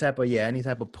 Any type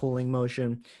of pulling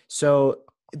motion. So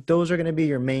those are going to be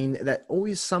your main, that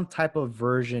always some type of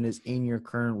version is in your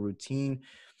current routine.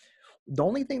 The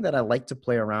only thing that I like to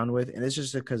play around with, and it's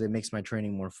just because it makes my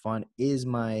training more fun, is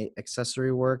my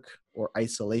accessory work or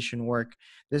isolation work.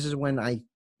 This is when I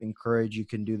encourage, you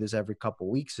can do this every couple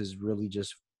weeks, is really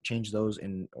just change those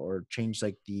or change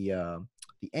like the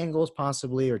angles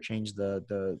possibly, or change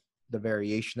the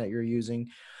variation that you're using.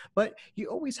 But you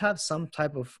always have some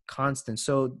type of constant.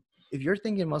 So if you're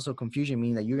thinking muscle confusion,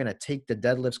 meaning that you're going to take the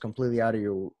deadlifts completely out of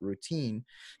your routine.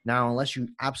 Now, unless you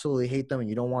absolutely hate them and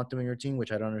you don't want them in your routine,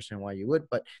 which I don't understand why you would,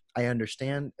 but I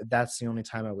understand, that's the only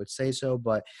time I would say so.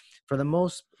 But for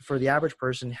the average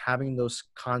person, having those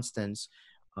constants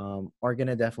are going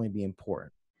to definitely be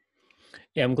important.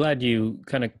 Yeah, I'm glad you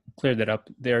kind of cleared that up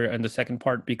there in the second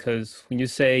part, because when you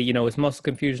say, you know, is muscle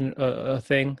confusion a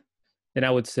thing, then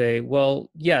I would say, well,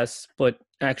 yes, but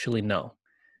actually no.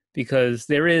 Because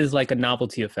there is like a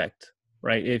novelty effect,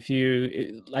 right? If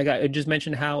you, like I just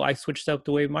mentioned how I switched up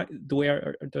the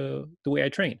way I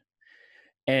train,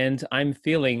 and I'm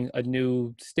feeling a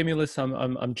new stimulus.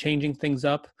 I'm changing things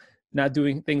up, not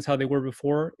doing things how they were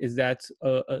before. Is that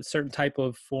a certain type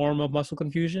of form of muscle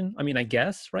confusion? I mean, I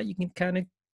guess, right? You can kind of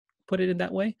put it in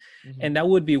that way, and that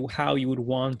would be how you would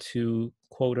want to,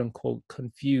 quote unquote,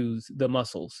 confuse the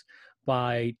muscles.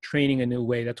 by training a new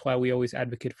way. That's why we always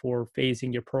advocate for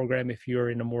phasing your program. If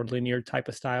you're in a more linear type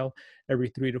of style, every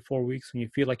 3 to 4 weeks, when you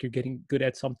feel like you're getting good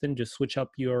at something, just switch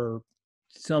up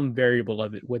some variable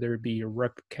of it, whether it be your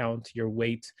rep count, your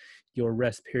weight, your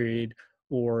rest period,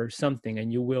 or something,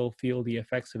 and you will feel the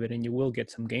effects of it and you will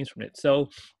get some gains from it. So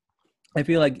I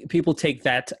feel like people take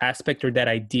that aspect or that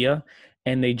idea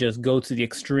and they just go to the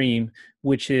extreme,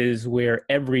 which is where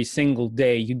every single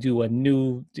day you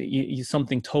do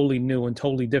something totally new and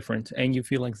totally different, and you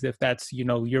feel like as if that's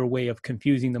your way of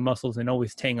confusing the muscles and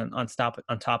always staying on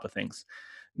top of things.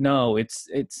 No, it's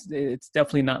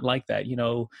definitely not like that.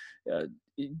 Uh,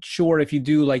 sure, if you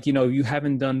do, like, you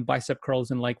haven't done bicep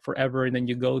curls in like forever, and then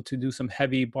you go to do some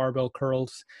heavy barbell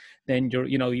curls, then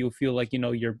you'll feel like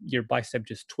your bicep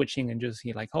just twitching, and just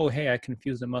you're like, oh hey, I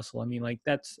confused the muscle. I mean, like,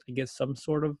 that's, I guess, some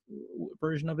sort of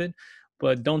version of it,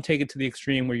 but don't take it to the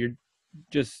extreme where you're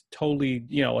just totally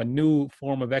a new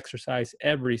form of exercise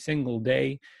every single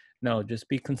day. No, just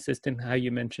be consistent, how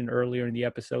you mentioned earlier in the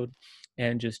episode,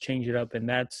 and just change it up, and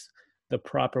that's the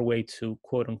proper way to,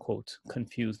 quote unquote,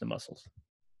 confuse the muscles.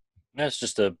 That's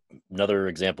just another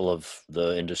example of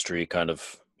the industry kind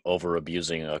of over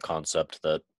abusing a concept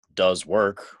that does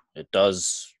work. It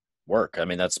does work. I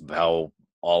mean, that's how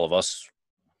all of us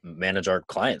manage our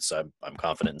clients. I'm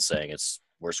confident in saying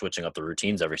we're switching up the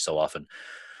routines every so often,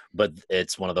 but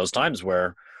it's one of those times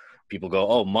where people go,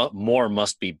 oh, more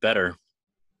must be better.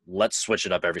 Let's switch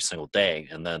it up every single day.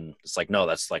 And then it's like, no,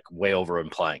 that's like way over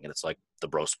implying. And it's like the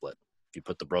bro split. If you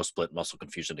put the bro split muscle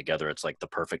confusion together, it's like the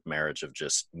perfect marriage of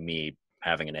just me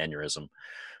having an aneurysm.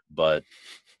 But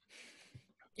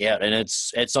yeah, and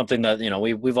it's something that,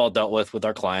 we've all dealt with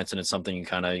our clients, and it's something you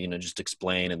kind of, just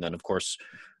explain. And then of course,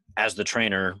 as the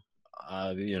trainer,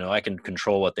 I can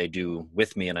control what they do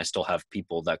with me, and I still have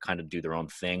people that kind of do their own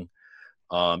thing.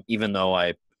 Even though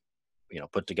I,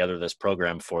 put together this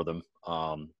program for them,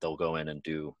 they'll go in and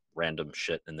do random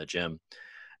shit in the gym.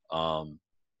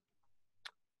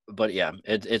 But yeah,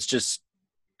 it's just,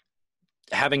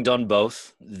 having done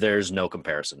both, there's no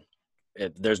comparison.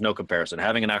 There's no comparison.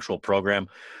 Having an actual program,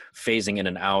 phasing in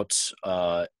and out,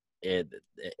 it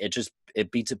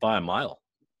beats it by a mile.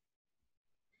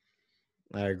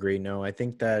 I agree. No, I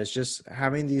think that it's just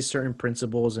having these certain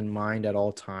principles in mind at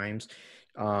all times.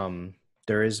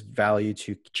 There is value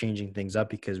to changing things up,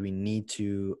 because we need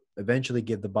to eventually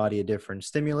give the body a different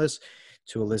stimulus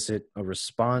to elicit a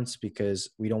response, because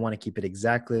we don't want to keep it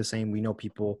exactly the same. We know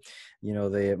people,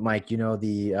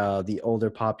 the older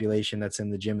population that's in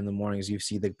the gym in the mornings, you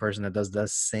see the person that does the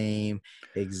same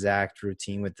exact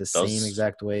routine with the same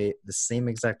exact way, the same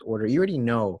exact order. You already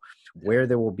know where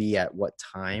they will be at what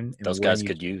time. And those guys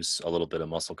could use a little bit of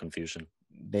muscle confusion.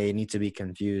 They need to be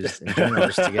confused in general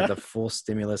just to get the full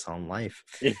stimulus on life.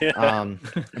 Yeah.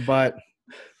 But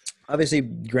obviously,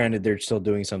 granted, they're still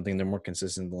doing something. They're more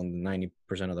consistent than 90%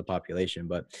 of the population.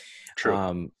 But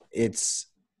it's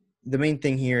the main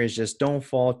thing here is just don't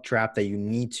fall trap that you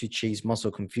need to chase muscle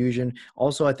confusion.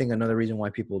 Also, I think another reason why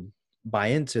people buy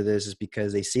into this is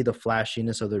because they see the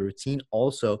flashiness of the routine.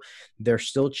 Also, they're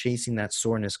still chasing that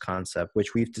soreness concept,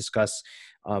 which we've discussed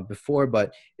before,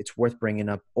 but it's worth bringing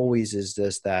up always, is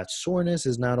this, that soreness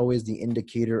is not always the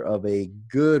indicator of a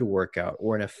good workout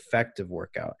or an effective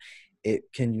workout. It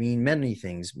can mean many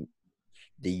things.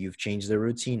 That you've changed the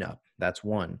routine up. That's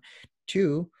one.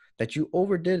 Two, that you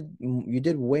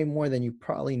did way more than you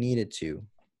probably needed to,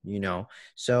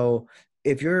 So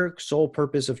if your sole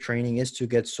purpose of training is to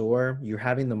get sore, you're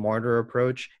having the martyr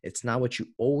approach. It's not what you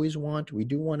always want. We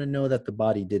do want to know that the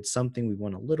body did something. We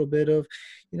want a little bit of,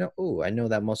 I know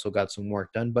that muscle got some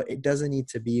work done, but it doesn't need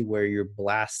to be where you're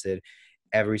blasted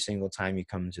every single time you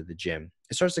come into the gym.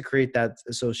 It starts to create that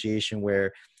association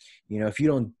where, if you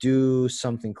don't do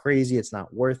something crazy, it's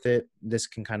not worth it. This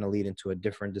can kind of lead into a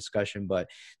different discussion, but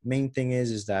the main thing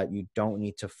is that you don't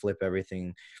need to flip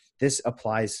everything. This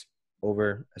applies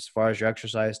over as far as your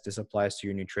exercise. This applies to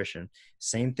your nutrition.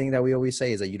 Same thing that we always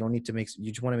say is that you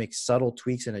just want to make subtle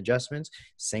tweaks and adjustments.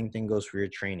 Same thing goes for your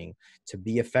training. To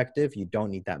be effective, you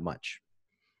don't need that much.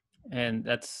 And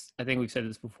I think we've said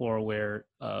this before, where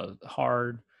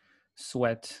hard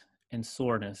sweat and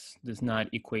soreness does not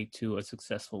equate to a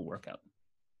successful workout.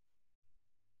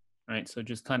 Right. So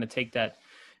just kind of take that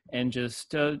and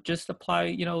just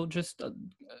apply, kind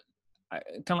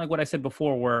of like what I said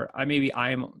before, where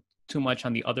I am too much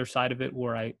on the other side of it,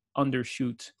 where I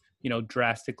undershoot,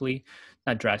 drastically,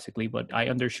 not drastically, but I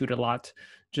undershoot a lot.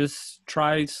 Just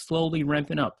try slowly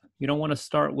ramping up. You don't want to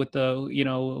start with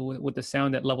with the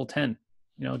sound at level 10,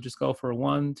 just go for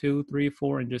 1, 2, 3,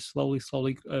 4, and just slowly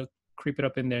creep it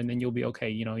up in there, and then you'll be okay.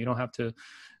 You know, you don't have to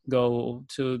go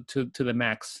to the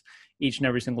max each and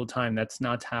every single time. That's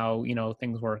not how, you know,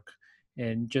 things work.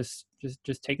 And just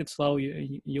take it slow.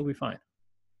 You'll be fine.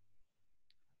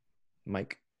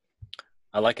 Mike?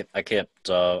 I like it. I can't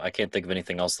think of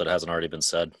anything else that hasn't already been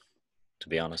said, to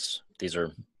be honest.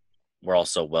 We're all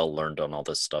so well learned on all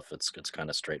this stuff. It's kind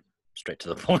of straight to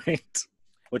the point,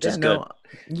 which is good.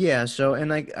 Yeah. So,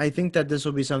 and I think that this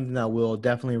will be something that we'll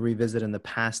definitely revisit in the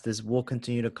past. This will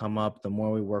continue to come up. The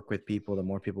more we work with people, the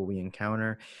more people we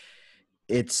encounter.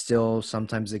 It's still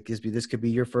sometimes this could be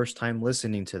your first time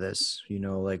listening to this, you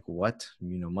know, like what,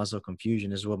 you know, muscle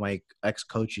confusion is what my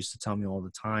ex-coach used to tell me all the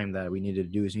time that we needed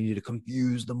to do is you need to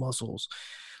confuse the muscles.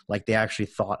 Like they actually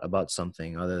thought about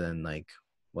something other than like,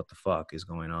 what the fuck is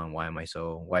going on? Why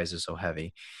is this so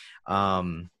heavy?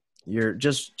 You're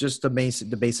just the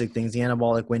basic things, the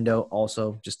anabolic window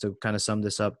also, just to kind of sum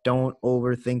this up, don't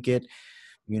overthink it.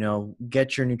 You know,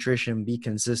 get your nutrition, be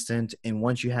consistent. And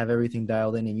once you have everything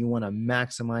dialed in and you want to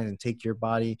maximize and take your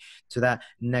body to that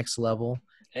next level.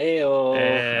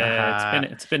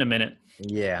 It's been a minute.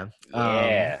 Yeah.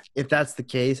 Yeah. If that's the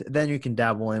case, then you can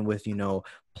dabble in with, you know,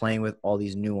 playing with all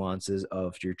these nuances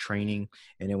of your training.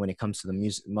 And then when it comes to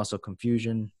the muscle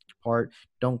confusion part,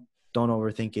 don't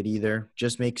overthink it either.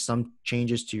 Just make some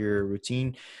changes to your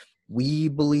routine. We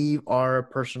believe, our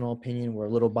personal opinion, we're a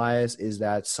little biased, is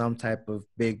that some type of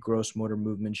big gross motor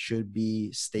movement should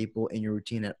be staple in your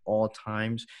routine at all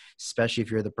times, especially if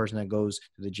you're the person that goes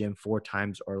to the gym 4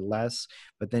 times or less.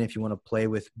 But then if you want to play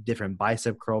with different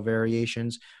bicep curl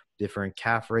variations, different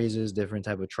calf raises, different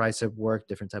type of tricep work,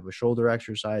 different type of shoulder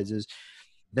exercises,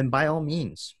 then by all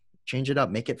means, change it up,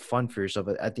 make it fun for yourself.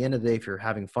 At the end of the day, if you're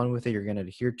having fun with it, you're going to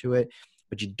adhere to it.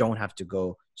 But you don't have to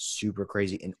go super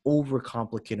crazy and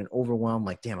overcomplicate and overwhelm.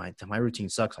 Like, damn, my routine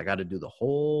sucks. I got to do the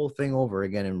whole thing over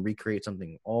again and recreate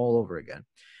something all over again.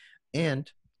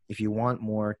 And if you want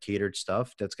more catered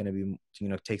stuff that's going to be, you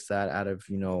know, takes that out of,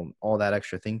 you know, all that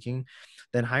extra thinking,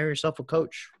 then hire yourself a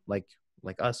coach like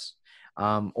us.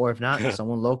 Or if not,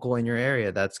 someone local in your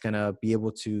area that's going to be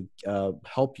able to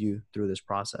help you through this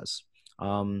process.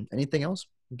 Anything else,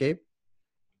 Gabe?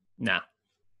 Nah.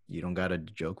 You don't got a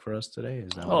joke for us today? Is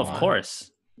that of course.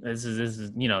 This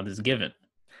is you know, this is given.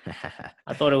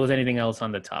 I thought it was anything else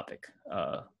on the topic.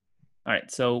 All right.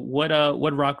 So what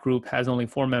rock group has only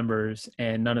 4 members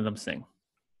and none of them sing?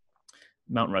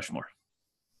 Mount Rushmore.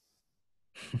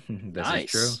 This nice.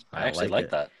 is true. I actually like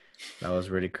that. That was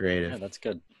really creative. Yeah, that's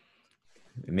good.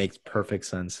 It makes perfect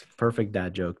sense. Perfect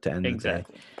dad joke to end the day.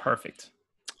 Perfect.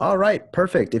 All right.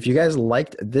 Perfect. If you guys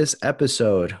liked this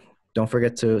episode, don't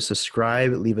forget to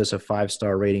subscribe, leave us a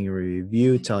 5-star rating and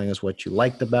review telling us what you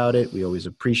liked about it. We always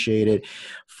appreciate it.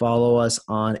 Follow us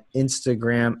on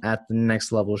Instagram at The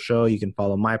Next Level Show. You can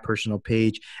follow my personal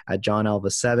page at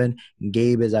JohnElva7.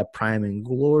 Gabe is at Prime and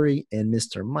Glory, and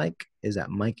Mr. Mike is at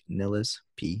Mike Nillis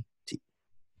P.